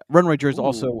 Yeah, Runaway Jury is Ooh.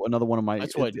 also another one of my.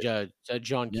 That's what is that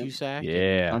John Yep. Cusack?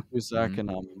 Yeah. John Cusack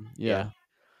and Yeah.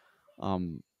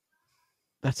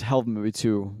 that's a hell of a movie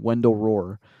too. Wendell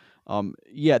Roar.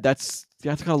 Yeah, that's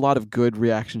got a lot of good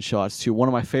reaction shots too. One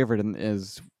of my favorite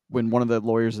is when one of the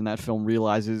lawyers in that film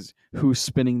realizes who's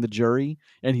spinning the jury,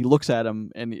 and he looks at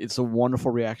him, and it's a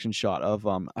wonderful reaction shot of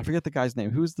I forget the guy's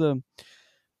name. Who's the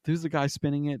guy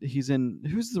spinning it? Who's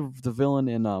the villain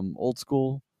in Old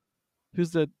School?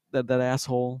 Who's that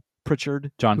asshole?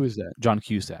 Pritchard. Who is that? John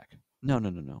Cusack. No.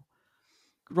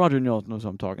 Roger knows what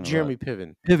I'm talking Jeremy about.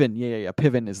 Piven. Piven, yeah.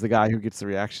 Piven is the guy who gets the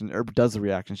reaction or does the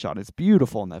reaction shot. It's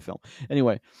beautiful in that film.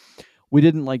 Anyway, we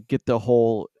didn't like get the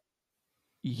whole.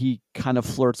 He kind of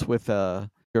flirts with Gurney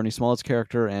Smollett's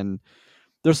character, and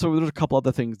there's a couple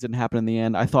other things didn't happen in the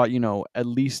end. I thought at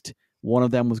least one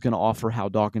of them was going to offer Hal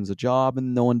Dawkins a job,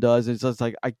 and no one does. It's just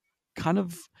like I kind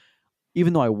of,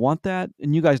 even though I want that,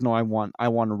 and you guys know I want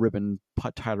a ribbon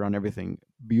tied around everything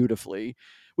beautifully.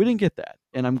 We didn't get that,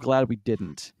 and I'm glad we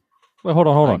didn't. Wait, hold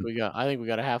on. I think we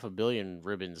got 500 million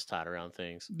ribbons tied around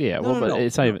things. Yeah, No.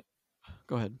 it's not even.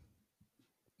 Go ahead.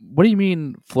 What do you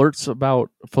mean flirts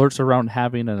around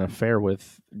having an affair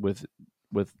with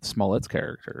Smollett's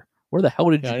character? Where the hell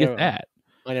did you get that?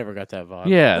 I never got that vibe.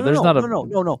 Yeah,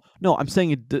 No. I'm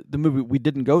saying the movie we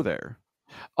didn't go there.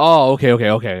 Oh, okay.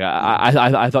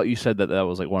 I thought you said that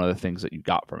was like one of the things that you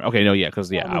got from it. Okay, no, yeah,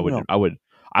 because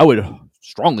I would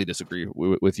strongly disagree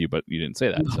with you, but you didn't say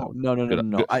that.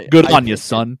 No. Good on you,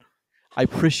 son. I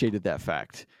appreciated that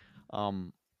fact.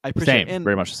 I appreciate same,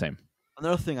 very much the same.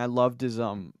 Another thing I loved is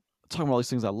talking about all these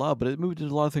things I love, but it moved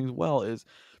into a lot of things well. Is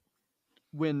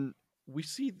when we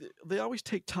see they always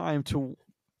take time to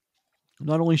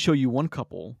not only show you one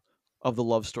couple of the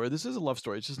love story. This is a love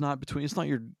story. It's just not between. It's not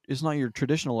your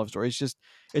traditional love story. It's just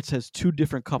it says two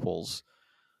different couples,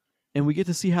 and we get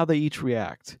to see how they each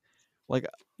react. Like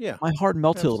my heart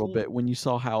melted a little bit when you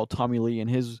saw how Tommy Lee and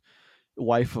his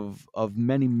wife of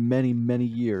many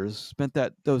years spent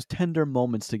those tender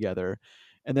moments together,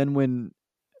 and then when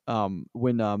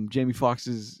Jamie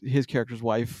Foxx's his character's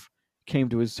wife came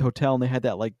to his hotel and they had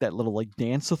that little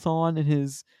dance-a-thon in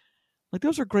his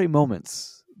those are great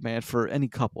moments, man, for any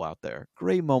couple out there.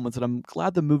 Great moments, and I'm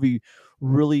glad the movie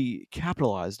really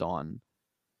capitalized on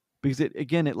because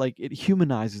it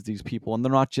humanizes these people, and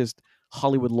they're not just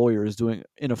Hollywood lawyers doing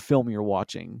in a film you're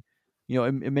watching.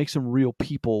 It makes them real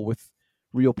people with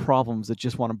real problems that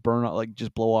just want to burn out,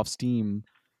 just blow off steam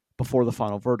before the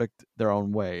final verdict their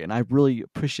own way. And I really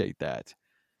appreciate that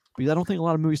because I don't think a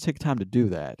lot of movies take time to do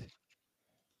that.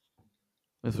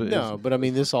 No, but I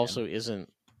mean, this also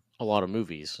isn't a lot of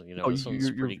movies. You know, Oh, this one's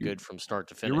you're- pretty good from start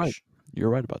to finish. You're right. You're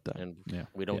right about that. And Yeah.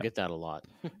 we don't Yeah. get that a lot.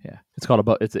 Yeah, it's called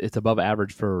above. It's above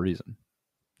average for a reason.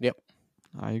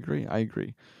 I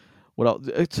agree. What else?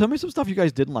 Tell me some stuff you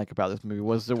guys didn't like about this movie.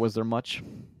 Was there much?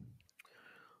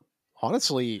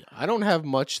 Honestly, I don't have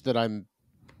much that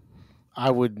I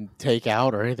would take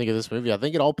out or anything of this movie. I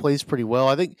think it all plays pretty well.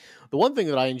 I think the one thing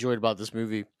that I enjoyed about this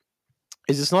movie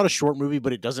is it's not a short movie,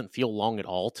 but it doesn't feel long at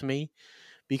all to me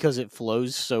because it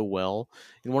flows so well.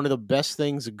 And one of the best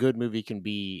things a good movie can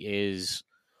be is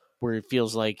where it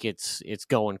feels like it's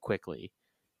going quickly.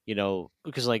 You know,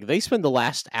 because like they spend the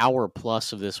last hour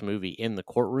plus of this movie in the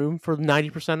courtroom for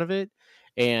 90% of it,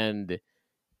 and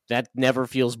that never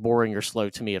feels boring or slow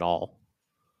to me at all.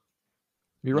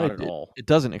 You're Not right. at all. It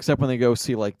doesn't, except when they go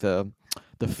see like the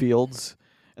fields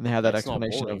and they have that That's not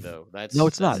explanation boring, of. though. No,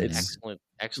 it's not. That's It's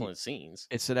excellent scenes.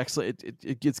 it's an excellent.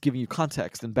 It gets giving you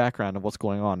context and background of what's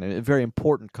going on, and a very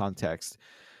important context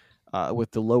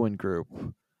with the Lowen group.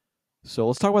 So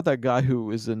let's talk about that guy who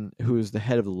is the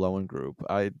head of the Lowen group.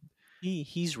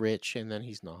 He's rich and then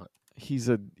he's not. He's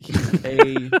a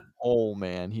hole,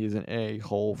 man. He is an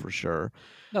a-hole for sure.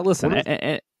 Now listen,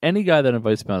 any guy that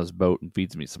invites me on his boat and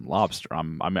feeds me some lobster,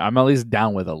 I'm at least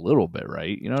down with a little bit,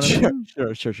 right? You know what I mean? Sure.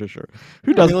 Who I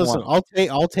mean, doesn't listen, want?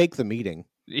 I'll take the meeting.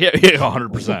 Yeah,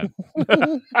 100%.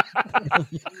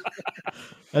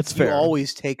 That's You fair.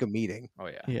 always take a meeting. Oh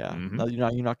yeah, Yeah. Mhm. No,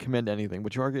 you're not committing to anything,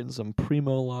 but you are getting some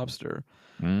primo lobster.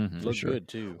 Mhm. Look sure. good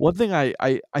too. One thing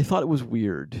I thought it was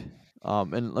weird,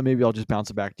 and maybe I'll just bounce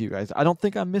it back to you guys. I don't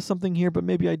think I missed something here, but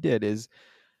maybe I did. Is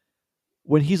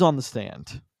when he's on the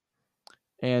stand,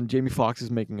 and Jamie Foxx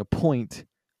is making a point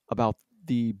about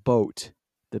the boat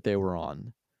that they were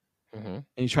on, Mm-hmm. and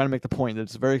he's trying to make the point that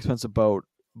it's a very expensive boat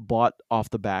bought off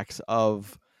the backs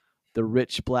of the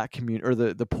rich black community or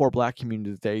the poor black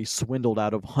community that they swindled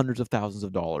out of hundreds of thousands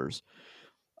of dollars.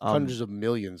 Hundreds of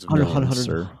millions of Millions,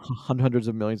 dollars. Hundreds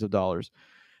of millions of dollars.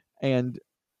 And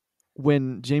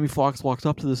when Jamie Foxx walks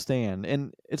up to the stand,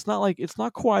 and it's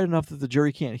not quiet enough that the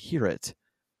jury can't hear it,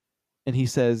 and he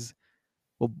says,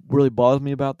 "What really bothers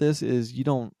me about this is you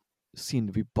don't seem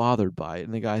to be bothered by it."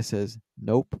 And the guy says,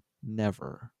 "Nope,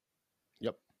 never."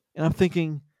 Yep. And I'm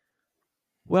thinking,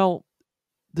 well,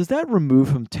 does that remove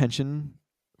some tension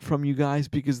from you guys?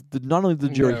 Because not only did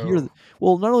the jury hear, not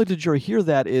only did the jury hear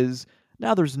that, is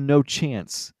now there's no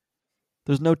chance,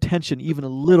 there's no tension even a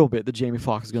little bit that Jamie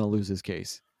Foxx is going to lose his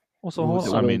case. Well, so With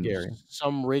hold on. Will I mean, Gary.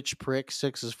 Some rich prick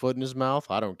sticks his foot in his mouth.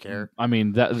 I don't care. I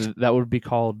mean that would be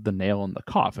called the nail in the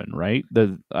coffin, right?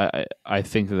 I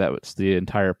think that was the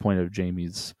entire point of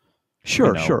Jamie's.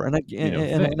 Sure, know, sure, and I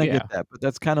yeah. get that, but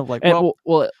that's kind of like, And,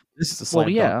 well, this is a slam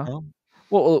yeah. dunk. Huh?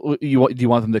 Well, do you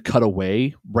want them to cut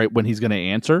away right when he's going to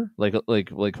answer, like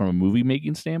from a movie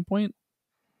making standpoint?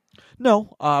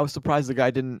 No, I was surprised the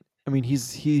guy didn't. I mean,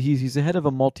 he's the head of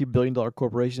a multi-billion-dollar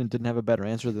corporation and didn't have a better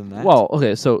answer than that. Well,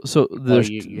 okay, so Well,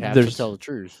 you have to tell the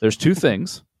truth. There's two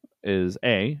things: is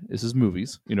A, this is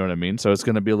movies, you know what I mean? So it's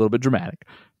going to be a little bit dramatic.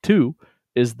 Two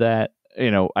is that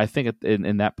I think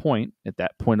in that point, at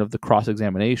that point of the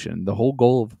cross-examination, the whole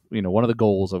goal of one of the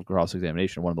goals of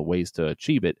cross-examination, one of the ways to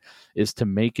achieve it is to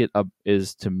make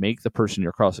the person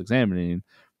you're cross-examining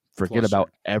forget Closer.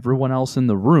 about everyone else in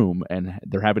the room and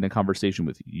they're having a conversation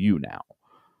with you now,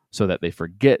 so that they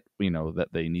forget that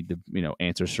they need to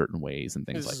answer certain ways and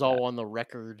things This like is that. all on the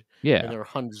record. Yeah. And there are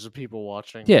hundreds of people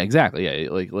watching. Yeah, exactly. Yeah,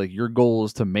 like your goal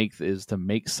is to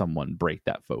make someone break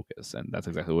that focus, and that's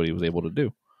exactly what he was able to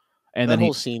do. And that then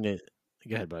whole scene.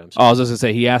 Go ahead, Brian. I was just gonna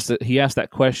say he asked that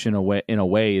question in a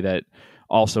way that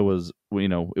also was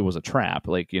it was a trap.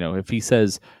 Like if he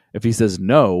says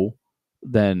no,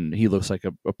 then he looks like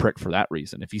a prick for that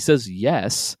reason. If he says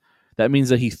yes, that means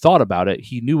that he thought about it.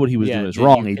 He knew what he was doing was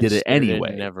wrong. He did it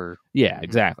anyway. Never. Yeah,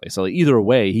 exactly. So either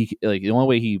way, the only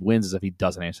way he wins is if he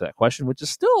doesn't answer that question, which is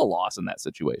still a loss in that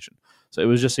situation. So it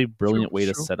was just a brilliant way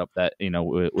to set up that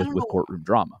with courtroom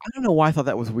drama. I don't know why I thought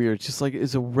that was weird. It's just like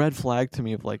it's a red flag to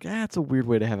me of like, it's a weird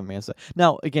way to have him answer.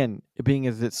 Now, again, being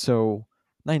as it's so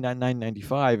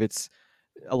 995, it's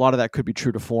a lot of that could be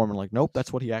true to form and like, nope,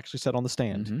 that's what he actually said on the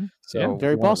stand. Mm-hmm. So Yeah,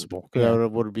 Very possible. That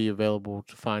would be available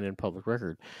to find in public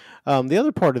record. The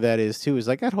other part of that is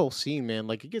like that whole scene, man,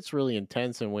 like it gets really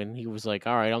intense. And when he was like,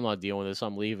 all right, I'm not dealing with this,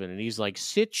 I'm leaving. And he's like,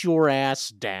 sit your ass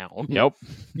down. Yep.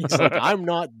 He's like, I'm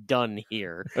not done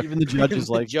here. Even the judge is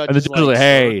like, And the judge is like,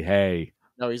 hey.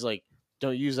 No, he's like,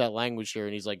 don't use that language here.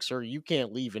 And he's like, sir, you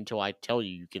can't leave until I tell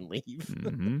you can leave.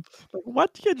 Mm-hmm. Like,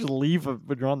 what? You can't just leave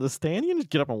when you're on the stand. You can just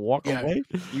get up and walk Yeah. away.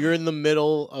 You're in the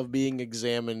middle of being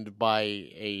examined by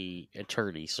a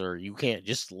attorney, sir. You can't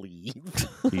just leave.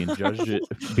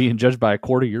 Being judged by a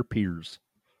court of your peers.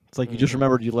 It's like you just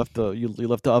remembered you left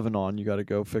the oven on. You got to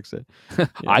go fix it.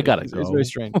 I gotta it's go. very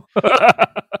strange.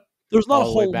 There's not All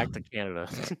a the way whole back to Canada.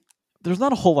 there's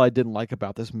not a whole lot I didn't like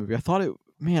about this movie.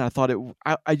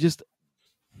 I just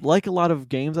like a lot of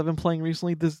games I've been playing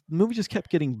recently. This movie just kept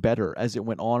getting better as it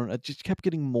went on. It just kept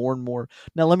getting more and more.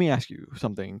 Now let me ask you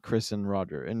something, Chris and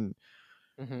Roger, and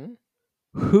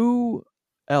who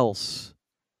else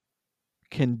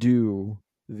can do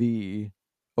the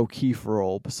O'Keefe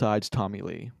role besides Tommy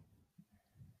Lee?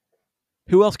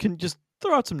 Who else can just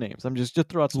throw out some names? I'm just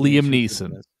throw out some Liam names.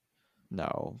 Neeson.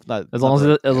 No, not As long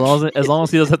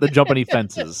as he doesn't have to jump any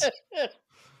fences.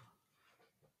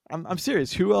 I'm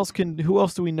serious. Who else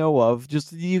do we know of?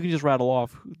 Just you can just rattle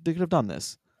off. They could have done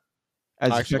this.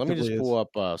 Actually, let me just pull up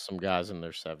some guys in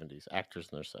their 70s, actors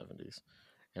in their 70s,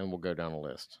 and we'll go down a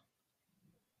list.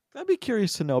 I'd be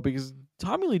curious to know because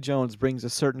Tommy Lee Jones brings a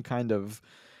certain kind of.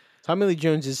 Tommy Lee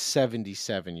Jones is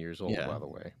 77 years old, by the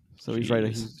way. So he's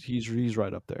right. He's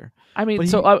right up there. I mean,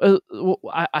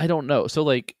 I don't know. So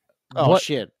like,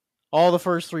 shit! All the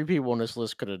first three people on this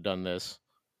list could have done this: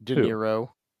 De Niro,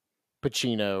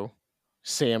 Pacino,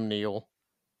 Sam Neill,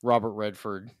 Robert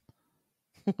Redford.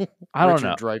 I don't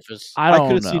know. Dreyfuss. I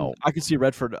don't know. I could see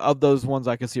Redford of those ones.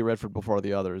 I could see Redford before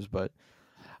the others, but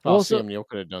Sam Neill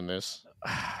could have done this.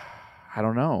 I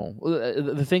don't know.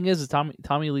 The thing is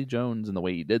Tommy Lee Jones and the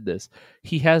way he did this,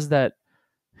 he has that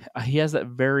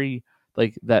very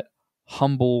like that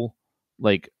humble,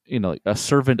 like like a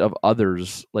servant of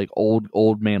others, like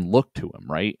old man look to him,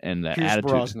 right? And that Pierce attitude.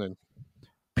 Brosnan.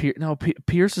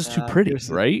 Pierce is too pretty,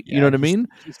 right? Yeah, you know what I mean?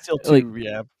 He's still too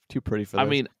too pretty for this. I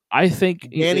mean, I think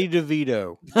Danny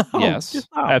DeVito. Yes,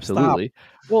 absolutely.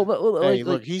 Stop. Well, hey,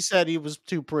 look, he said he was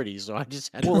too pretty, so I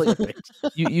just had to do it.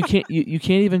 you can't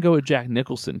even go with Jack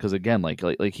Nicholson because again, like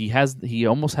he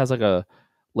almost has like a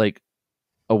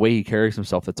way he carries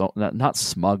himself that's not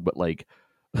smug, but like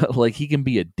he can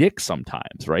be a dick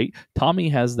sometimes, right? Tommy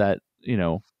has that,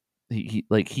 he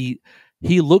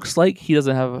looks like he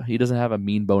doesn't have a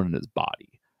mean bone in his body.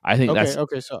 I think that's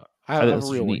okay. So I have a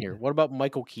real one here. What about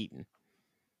Michael Keaton?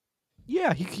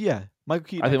 Yeah, Michael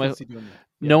Keaton. I think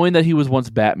knowing that he was once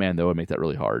Batman though would make that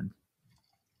really hard.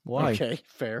 Why? Okay,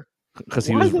 fair. Because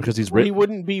he's he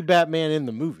wouldn't be Batman in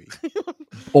the movie.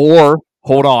 Or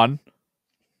hold on,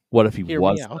 what if he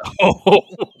was? Me out.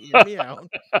 Hear me out.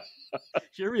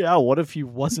 Hear me out. What if he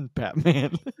wasn't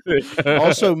Batman?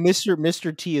 Also,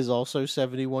 Mr. T is also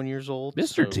 71 years old.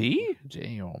 Mr. T?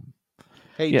 Damn.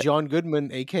 Hey, yeah. John Goodman,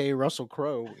 a.k.a. Russell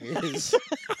Crowe, is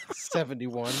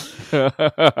 71.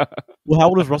 Well, how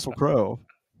old is Russell Crowe?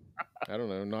 I don't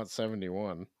know, not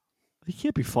 71. He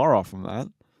can't be far off from that.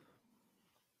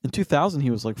 In 2000, he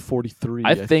was like 43.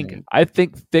 I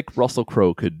think thick Russell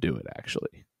Crowe could do it,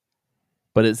 actually.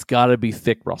 But it's got to be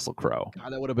thick Russell Crowe.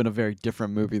 God, that would have been a very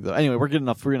different movie, though. Anyway, we're getting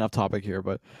off topic here,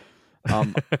 but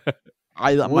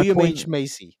William H.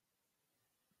 Macy.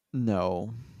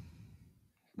 No.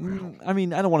 I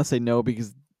mean, I don't want to say no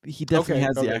because he definitely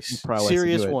has the acting prowess.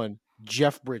 Serious one.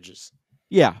 Jeff Bridges.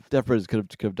 Yeah, Jeff Bridges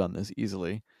could have done this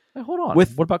easily. Hey, hold on.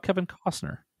 What about Kevin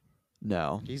Costner?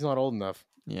 No, he's not old enough.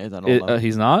 Yeah, he's not old enough.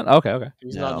 He's not? Okay.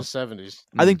 He's not in the 70s.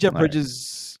 I think Jeff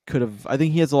Bridges could have. I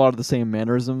think he has a lot of the same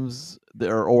mannerisms,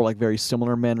 or like very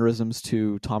similar mannerisms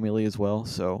to Tommy Lee as well.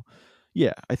 So,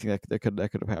 yeah, I think that could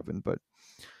have happened. But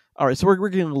all right, so we're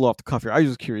getting a little off the cuff here. I was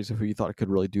just curious if who you thought could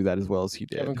really do that as well as he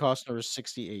did. Kevin Costner is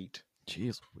 68.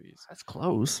 Jeez Louise. That's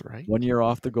close, right? 1 year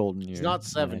off the golden year. He's not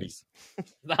 70. Nice.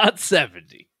 Not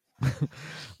 70.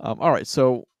 All right,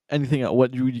 so anything else?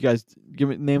 What you guys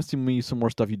name me some more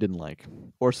stuff you didn't like,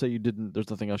 or say you didn't. There's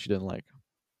nothing else you didn't like.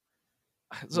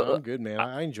 So no, I'm good, man.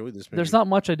 I enjoyed this movie. There's not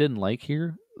much I didn't like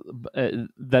here.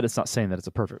 That it's not saying that it's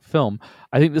a perfect film.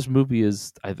 I think this movie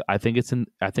is. I think it's in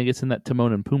that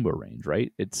Timon and Pumbaa range,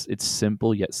 right? It's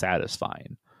simple yet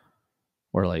satisfying.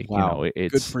 Or like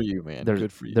it's good for you, man.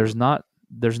 Good for you.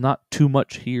 There's not too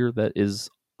much here that is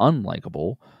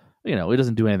unlikable. It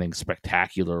doesn't do anything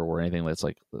spectacular or anything that's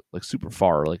like super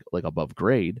far like above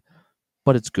grade,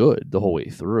 but it's good the whole way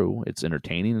through. It's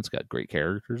entertaining. It's got great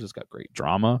characters. It's got great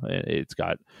drama. It's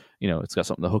got it's got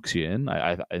something that hooks you in.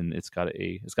 And it's got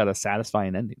a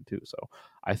satisfying ending too. So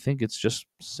I think it's just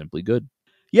simply good.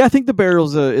 Yeah, I think The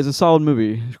Burial is a solid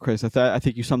movie, Chris. I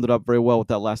think you summed it up very well with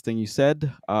that last thing you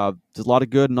said. There's a lot of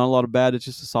good, not a lot of bad. It's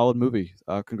just a solid movie.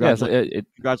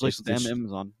 Congratulations to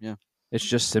Amazon. Yeah, it's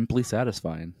just simply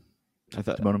satisfying. I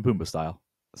thought Timon and Pumbaa style.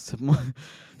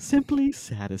 simply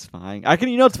satisfying. I can,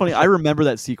 it's funny. I remember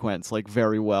that sequence like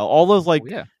very well. All those like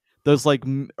yeah. those like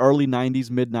early '90s,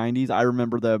 mid '90s. I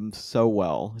remember them so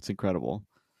well. It's incredible.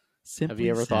 Simply Have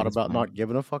you ever thought about not satisfying.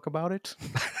 giving a fuck about it?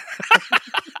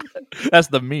 That's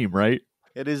the meme, right?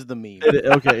 It is the meme.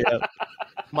 Okay, yeah.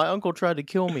 My uncle tried to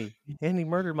kill me, and he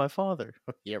murdered my father.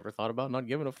 You ever thought about not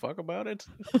giving a fuck about it?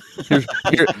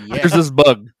 Here's this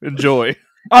bug. Enjoy.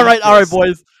 All right, Yes.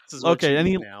 boys. This is what Okay, you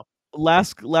any need now.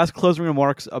 last closing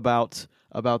remarks about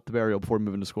the burial before we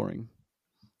move into scoring?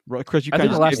 Chris, you I kind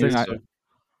think of the last gave thing me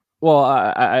Well,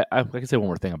 I can say one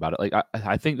more thing about it. Like,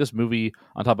 I think this movie,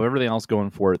 on top of everything else going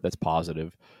for it that's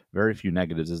positive, very few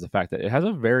negatives, is the fact that it has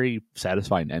a very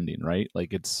satisfying ending, right?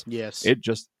 Like, Yes. it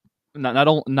just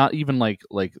not even like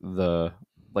the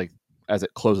like as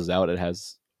it closes out, it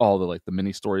has all the like the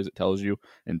mini stories it tells you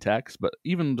in text, but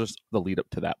even just the lead up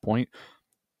to that point,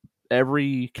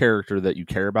 every character that you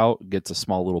care about gets a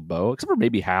small little bow, except for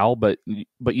maybe Hal, but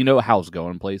Hal's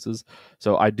going places.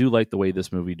 So I do like the way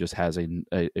this movie just has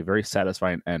a very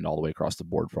satisfying end all the way across the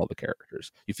board for all the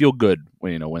characters. You feel good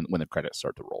when when the credits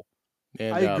start to roll.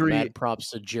 And I agree. mad props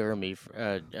to Jerry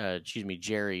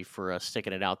for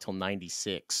sticking it out till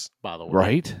 '96. By the way,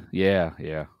 Right?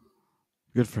 Yeah.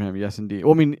 good for him. Yes, indeed.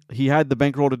 Well, I mean, he had the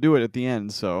bankroll to do it at the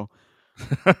end, so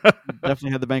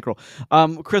definitely had the bankroll.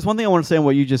 Chris, one thing I want to say on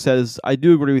what you just said is I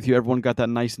do agree with you. Everyone got that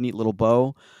nice, neat little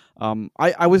bow.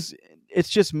 I was. It's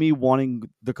just me wanting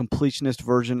the completionist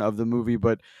version of the movie,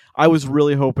 but I was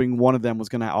really hoping one of them was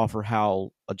going to offer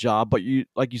Hal a job. But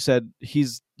like you said,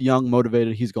 he's young,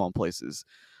 motivated. He's going places.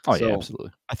 Oh So yeah,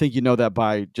 absolutely. I think you know that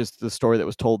by just the story that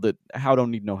was told that Hal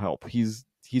don't need no help. He's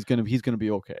gonna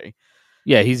be okay.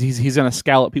 Yeah, he's gonna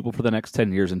scowl at people for the next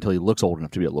 10 years until he looks old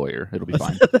enough to be a lawyer. It'll be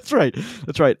fine. That's right.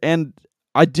 That's right. And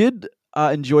I did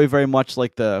enjoy very much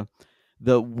like the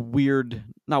weird,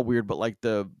 not weird, but like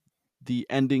the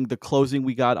ending, the closing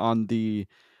we got on the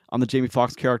Jamie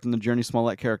Foxx character and the Journey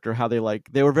Smollett character. How they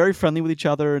were very friendly with each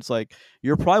other. It's like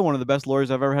you're probably one of the best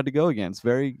lawyers I've ever had to go against.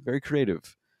 Very very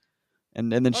creative.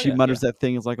 And then she mutters that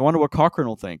thing. It's like I wonder what Cochran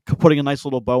will think. Putting a nice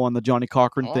little bow on the Johnny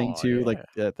Cochran thing too. Yeah. Like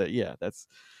that's.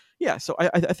 Yeah, so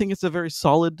I think it's a very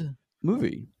solid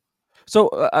movie. So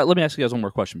let me ask you guys one more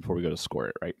question before we go to score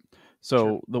it, right? So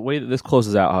Sure. the way that this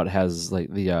closes out, how it has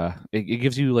like the it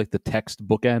gives you like the text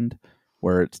bookend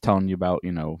where it's telling you about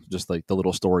just like the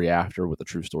little story after with the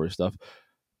true story stuff.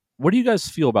 What do you guys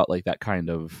feel about like that kind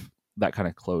of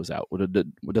closeout?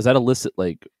 Does that elicit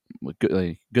like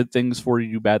good things for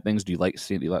you, bad things? Do you like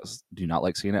seeing it? Do you not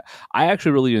like seeing it? I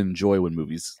actually really enjoy when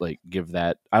movies like give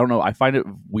that. I don't know. I find it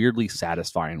weirdly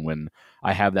satisfying when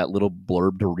I have that little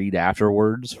blurb to read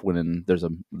afterwards when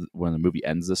the movie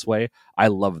ends this way. I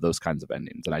love those kinds of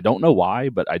endings, and I don't know why,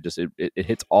 but I just it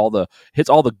hits all the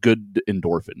good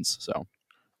endorphins.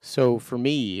 So for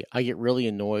me, I get really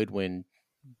annoyed when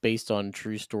based on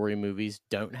true story movies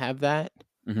don't have that.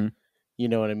 Mm-hmm. You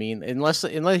know what I mean? Unless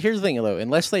here's the thing though,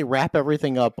 unless they wrap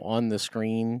everything up on the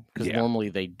screen, because normally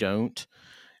they don't.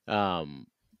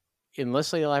 Unless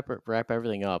they wrap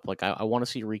everything up, like I want to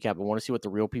see a recap. I want to see what the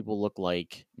real people look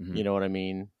like. Mm-hmm. You know what I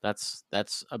mean? That's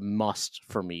a must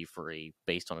for me for a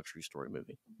based on a true story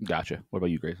movie. Gotcha. What about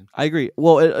you, Grayson? I agree.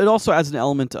 Well, it also adds an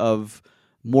element of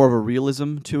more of a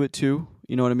realism to it too.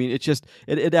 You know what I mean? It just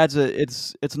it adds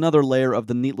it's another layer of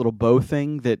the neat little bow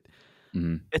thing that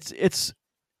it's.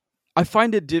 I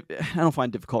find it. I don't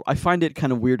find it difficult. I find it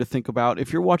kind of weird to think about.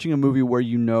 If you're watching a movie where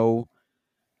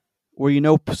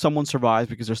someone survives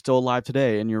because they're still alive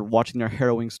today, and you're watching their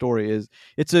harrowing story,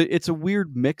 it's a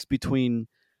weird mix between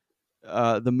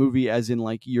the movie, as in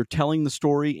like you're telling the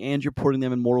story and you're putting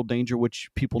them in mortal danger, which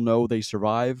people know they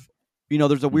survive.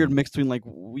 There's a weird mix between like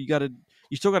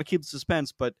you still gotta keep the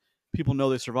suspense, but people know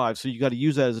they survive, so you got to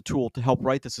use that as a tool to help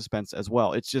write the suspense as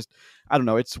well. It's just, I don't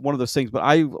know, it's one of those things. But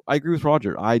I agree with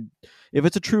Roger. If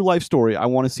it's a true life story, I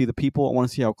want to see the people. I want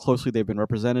to see how closely they've been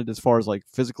represented as far as like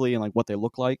physically and like what they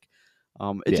look like.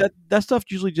 That stuff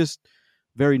usually just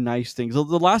very nice things. The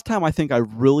last time I think I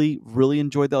really really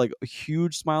enjoyed that, like a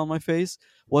huge smile on my face,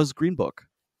 was Green Book.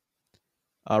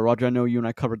 Roger, I know you and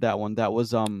I covered that one. That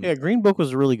was Green Book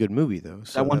was a really good movie though.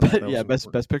 So that one,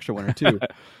 best picture winner too.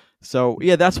 So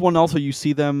yeah, that's one. Also, you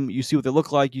see what they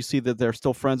look like. You see that they're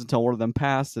still friends until one of them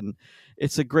passed, and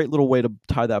it's a great little way to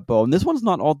tie that bow. And this one's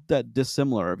not all that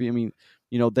dissimilar. I mean,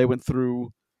 they went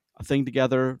through a thing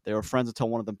together. They were friends until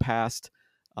one of them passed,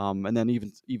 and then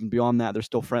even beyond that, they're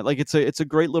still friends. Like it's a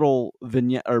great little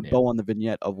vignette or bow on the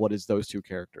vignette of what is those two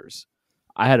characters.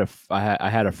 I had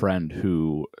a friend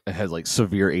who has like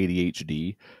severe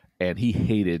ADHD, and he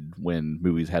hated when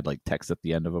movies had like text at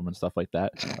the end of them and stuff like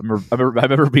that. I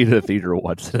remember being in a theater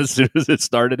once, and as soon as it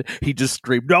started, he just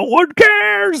screamed, "No one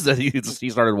cares!" And he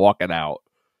started walking out.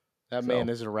 That man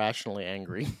is irrationally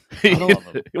angry.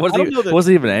 It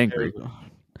wasn't even angry.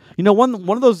 You know, one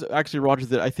of those actually, Rogers,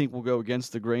 that I think will go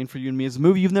against the grain for you and me is a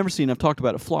movie you've never seen. I've talked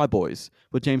about it, Fly Boys,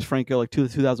 with James Franco, like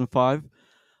 2005.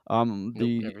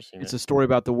 Never seen It's it. a story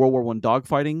about the World War I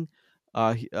dogfighting.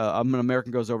 An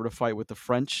American goes over to fight with the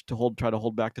French to try to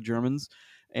hold back the Germans,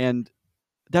 and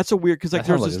that's a weird because like That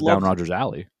sounds there's like this down love. Rogers'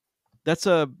 alley. It's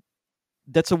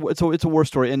a war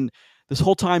story, and this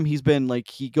whole time he's been like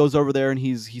he goes over there and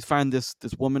he's found this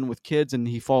woman with kids and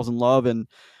he falls in love, and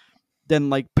then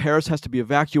like Paris has to be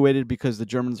evacuated because the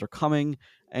Germans are coming,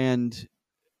 and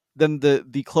then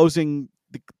the closing,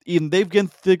 even they've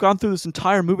gone through this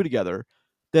entire movie together.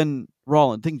 Then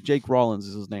Rollins, I think Jake Rollins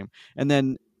is his name, and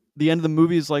then the end of the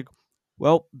movie is like,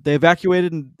 well, they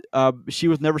evacuated and she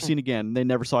was never seen again. They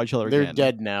never saw each other They're again.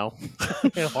 dead now.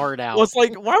 Hard out. Well, it's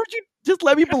like, why would you just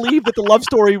let me believe that the love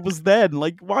story was then?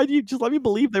 Like, why do you just let me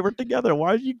believe they were together?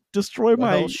 Why did you destroy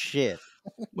well, my shit.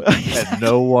 And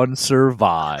no one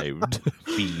survived.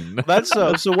 Fiend. That's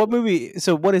so. What movie?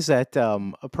 So what is that?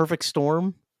 A Perfect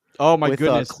Storm Oh my with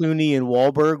goodness! Clooney and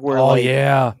Wahlberg, where Oh like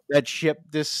yeah, that ship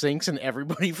just sinks and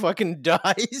everybody fucking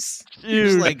dies. You're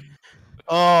Dude. just like,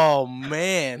 oh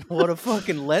man, what a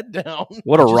fucking letdown.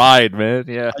 what a ride, man!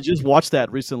 Yeah, I just watched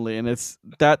that recently, and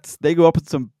they go up with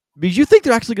some because you think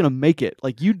they're actually going to make it.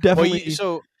 Like you definitely.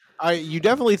 You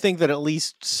definitely think that at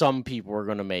least some people are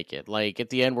going to make it. Like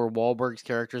at the end, where Wahlberg's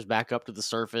character's back up to the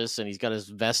surface and he's got his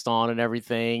vest on and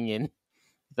everything, and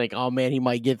think, oh man, he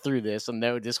might get through this, and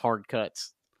no, just hard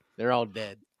cuts. They're all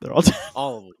dead. They're all.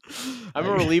 All of them. I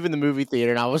remember leaving the movie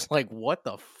theater and I was like, "What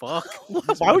the fuck?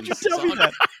 Why would you tell me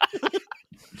that?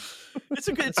 It's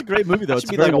a great movie though. It It's should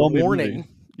a be very like a well-made warning. movie.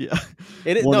 Yeah.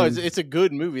 It is, Warning. it's a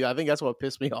good movie. I think that's what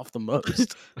pissed me off the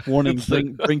most. Warning: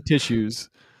 bring tissues.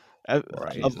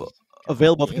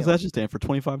 Available at the concession stand for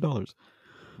 $25.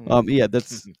 Yeah,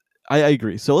 that's. I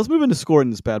agree. So let's move into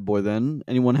scoring this bad boy. Then,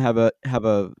 anyone have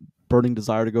a burning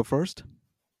desire to go first?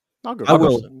 I'll go. I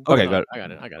will. first. Okay, Hold on.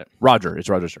 got it. I got it. Roger. It's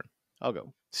Roger's turn. I'll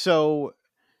go. So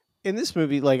in this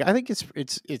movie, like I think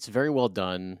it's very well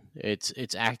done.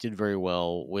 It's acted very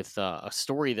well with a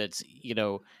story that's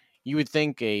you would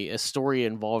think a story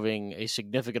involving a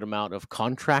significant amount of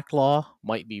contract law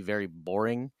might be very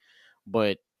boring,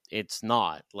 but it's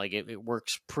not. Like it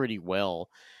works pretty well.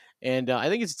 And I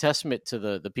think it's a testament to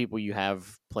the people you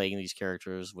have playing these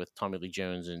characters with Tommy Lee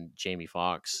Jones and Jamie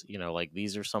Foxx. Like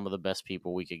these are some of the best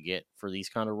people we could get for these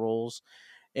kind of roles.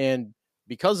 And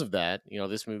because of that,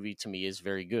 this movie to me is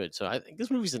very good. So I think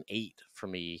this movie's an 8 for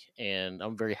me, and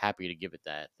I'm very happy to give it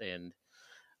that. And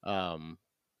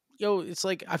it's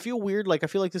like I feel weird. Like I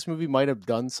feel like this movie might have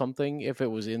done something if it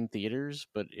was in theaters,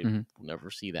 but we'll never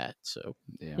see that. So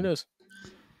who knows?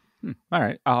 All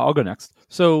right, I'll go next.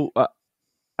 So.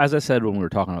 As I said when we were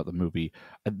talking about the movie,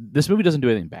 this movie doesn't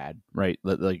do anything bad, right?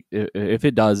 Like if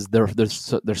it does,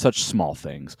 there's such small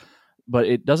things, but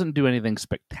it doesn't do anything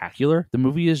spectacular. The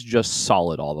movie is just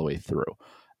solid all the way through,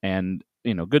 and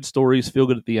good stories, feel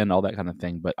good at the end, all that kind of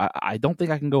thing. But I don't think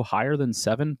I can go higher than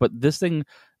 7. But this thing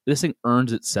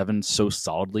earns its 7 so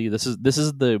solidly. This is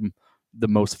the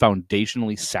most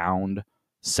foundationally sound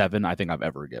 7 I think I've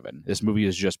ever given. This movie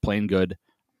is just plain good.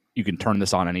 You can turn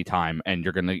this on anytime, and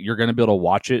you're gonna be able to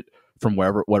watch it from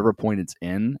whatever point it's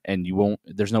in, and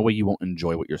there's no way you won't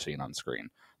enjoy what you're seeing on screen.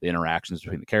 The interactions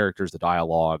between the characters, the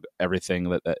dialogue, everything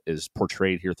that is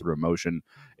portrayed here through emotion,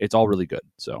 it's all really good.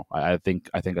 So I think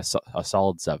a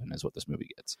solid 7 is what this movie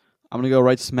gets. I'm gonna go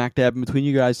right smack dab in between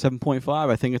you guys. 7.5.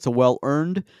 I think it's a well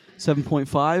earned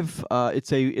 7.5.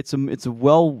 It's a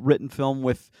well written film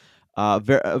with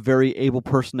a very able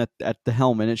person at the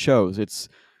helm, and it shows.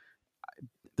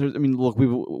 Look,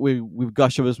 we've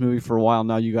gushed over this movie for a while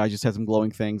now. You guys just had some glowing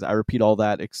things. I repeat all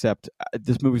that, except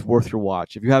this movie's worth your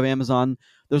watch. If you have Amazon,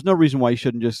 there's no reason why you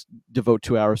shouldn't just devote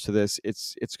 2 hours to this.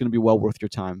 It's going to be well worth your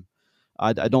time.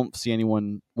 I don't see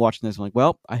anyone watching this and like,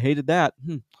 well, I hated that.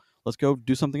 Let's go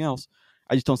do something else.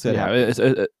 I just don't see that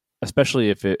happening. Especially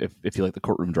if you like the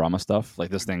courtroom drama stuff. Like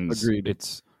this thing's Agreed.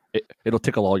 It'll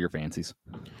tickle all your fancies.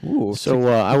 Ooh, So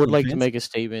I would like to make a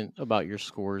statement about your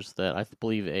scores that I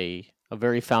believe a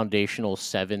very foundational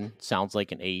 7 sounds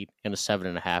like an 8, and a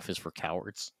 7.5 is for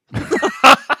cowards.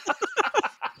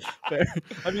 Fair.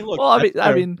 I mean, look. Well,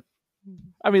 I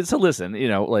mean. So listen,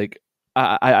 like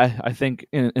I think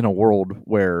in a world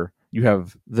where you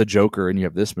have the Joker and you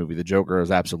have this movie, the Joker is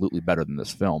absolutely better than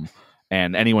this film,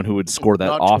 and anyone who would score that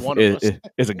Not off one of us.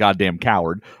 is a goddamn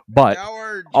coward. But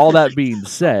Coward! all that being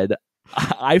said,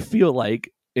 I feel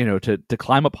like, to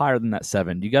climb up higher than that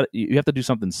 7, you have to do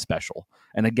something special.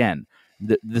 And again,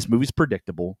 this movie's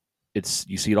predictable.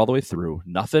 You see it all the way through.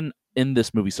 Nothing in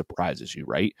this movie surprises you,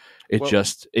 right? It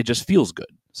just feels good.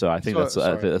 So I think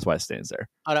that's why it stands there.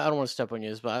 I don't want to step on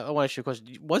you, but I want to ask you a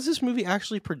question. Was this movie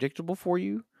actually predictable for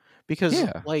you? Because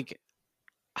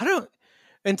I don't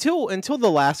until the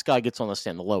last guy gets on the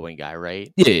stand, the low end guy,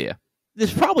 right? Yeah.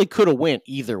 This probably could have went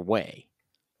either way,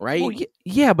 right? Well,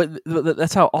 yeah, but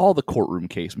that's how all the courtroom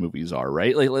case movies are,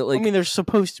 right? Like I mean, they're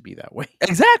supposed to be that way.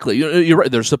 Exactly. You're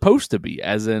right. They're supposed to be,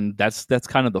 as in that's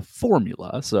kind of the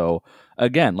formula. So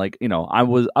again, I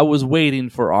was waiting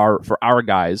for our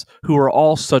guys who are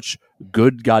all such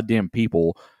good goddamn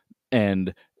people,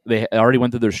 and they already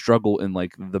went through their struggle in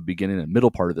like the beginning and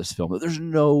middle part of this film. There's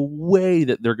no way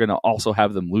that they're gonna also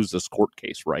have them lose this court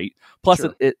case, right? Plus,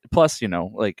 Sure. plus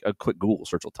like a quick Google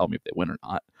search will tell me if they win or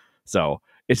not. So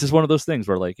it's just one of those things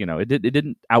where it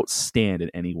didn't outstand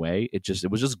in any way. It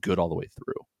was just good all the way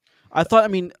through.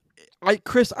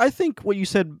 Chris, I think what you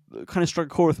said kind of struck a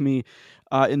chord with me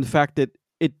in the fact that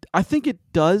I think it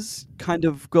does kind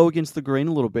of go against the grain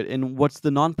a little bit. And what's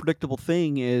the non-predictable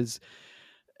thing is,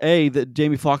 the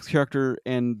Jamie Foxx character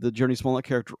and the Jurnee Smollett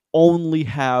character only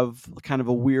have kind of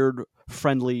a weird,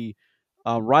 friendly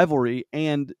rivalry,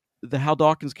 and the Hal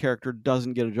Dawkins character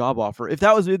doesn't get a job offer. If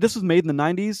this was made in the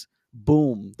 90s,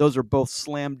 boom, those are both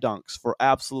slam dunks for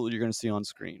absolutely you're going to see on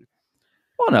screen.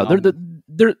 Well, no,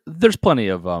 there's plenty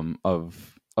of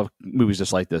movies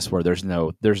just like this where there's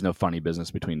no funny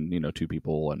business between two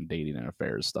people and dating and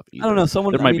affairs stuff either. I don't know.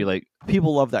 There might be like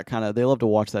people love that kind of. They love to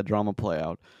watch that drama play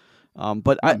out.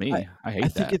 But I hate that. I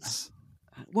think it's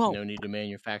no need to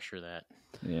manufacture that.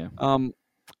 Yeah.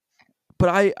 But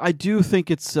I do think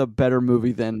it's a better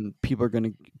movie than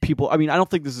people. I mean, I don't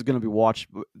think this is going to be watched.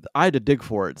 I had to dig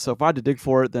for it. So if I had to dig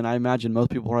for it, then I imagine most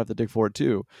people will have to dig for it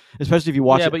too. Especially if you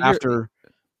watch it after.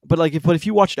 But if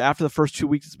you watch it after the first 2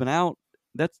 weeks it's been out,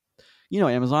 that's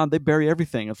Amazon, they bury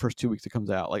everything the first 2 weeks it comes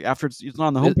out. Like after it's not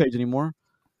on the homepage anymore.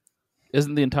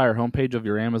 Isn't the entire homepage of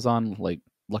your Amazon like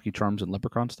Lucky Charms and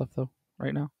Leprechaun stuff though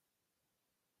right now?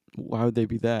 Why would they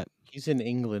be that? He's in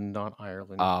England, not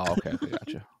Ireland. Oh, okay,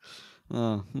 gotcha.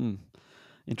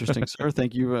 Interesting, sir.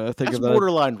 Thank you. That's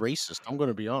borderline racist. I'm going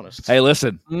to be honest. Hey,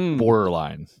 listen,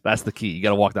 borderline. That's the key. You got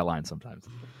to walk that line sometimes.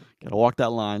 Got to walk that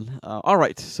line. All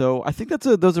right. So I think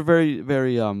those are very,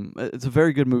 very. It's a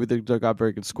very good movie. They got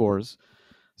very good scores.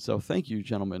 So thank you,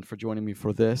 gentlemen, for joining me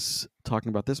for this, talking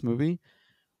about this movie.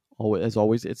 As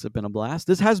always, it's been a blast.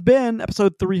 This has been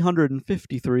episode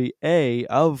 353A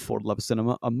of For the Love of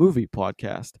Cinema, a movie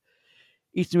podcast.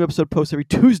 Each new episode posts every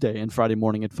Tuesday and Friday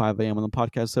morning at 5 a.m. on the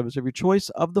podcast service of your choice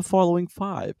of the following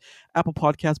 5: Apple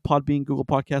Podcasts, Podbean, Google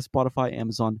Podcasts, Spotify,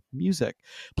 Amazon Music.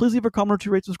 Please leave a comment or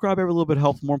 2, rate, subscribe. Every little bit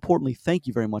helps. More importantly, thank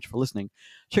you very much for listening.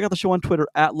 Check out the show on Twitter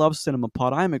at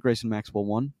LoveCinemaPod. I am at Grayson Maxwell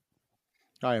 1.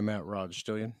 I am at Rod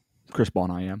Stillion. Chris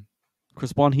Bond, I am.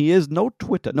 Chris Bond, he is. No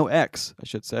Twitter, no X, I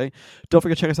should say. Don't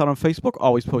forget to check us out on Facebook,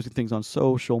 always posting things on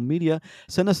social media.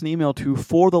 Send us an email to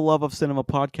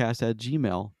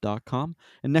fortheloveofcinemapodcast@gmail.com.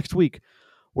 And next week,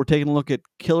 we're taking a look at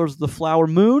Killers of the Flower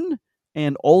Moon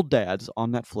and Old Dads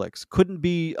on Netflix. Couldn't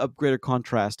be a greater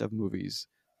contrast of movies.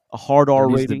 A hard R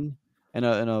rating and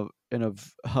a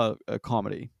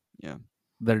comedy. Yeah.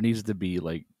 There needs to be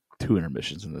like 2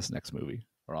 intermissions in this next movie,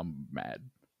 or I'm mad.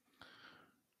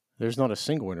 There's not a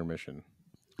single intermission.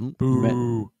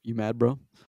 You mad, bro?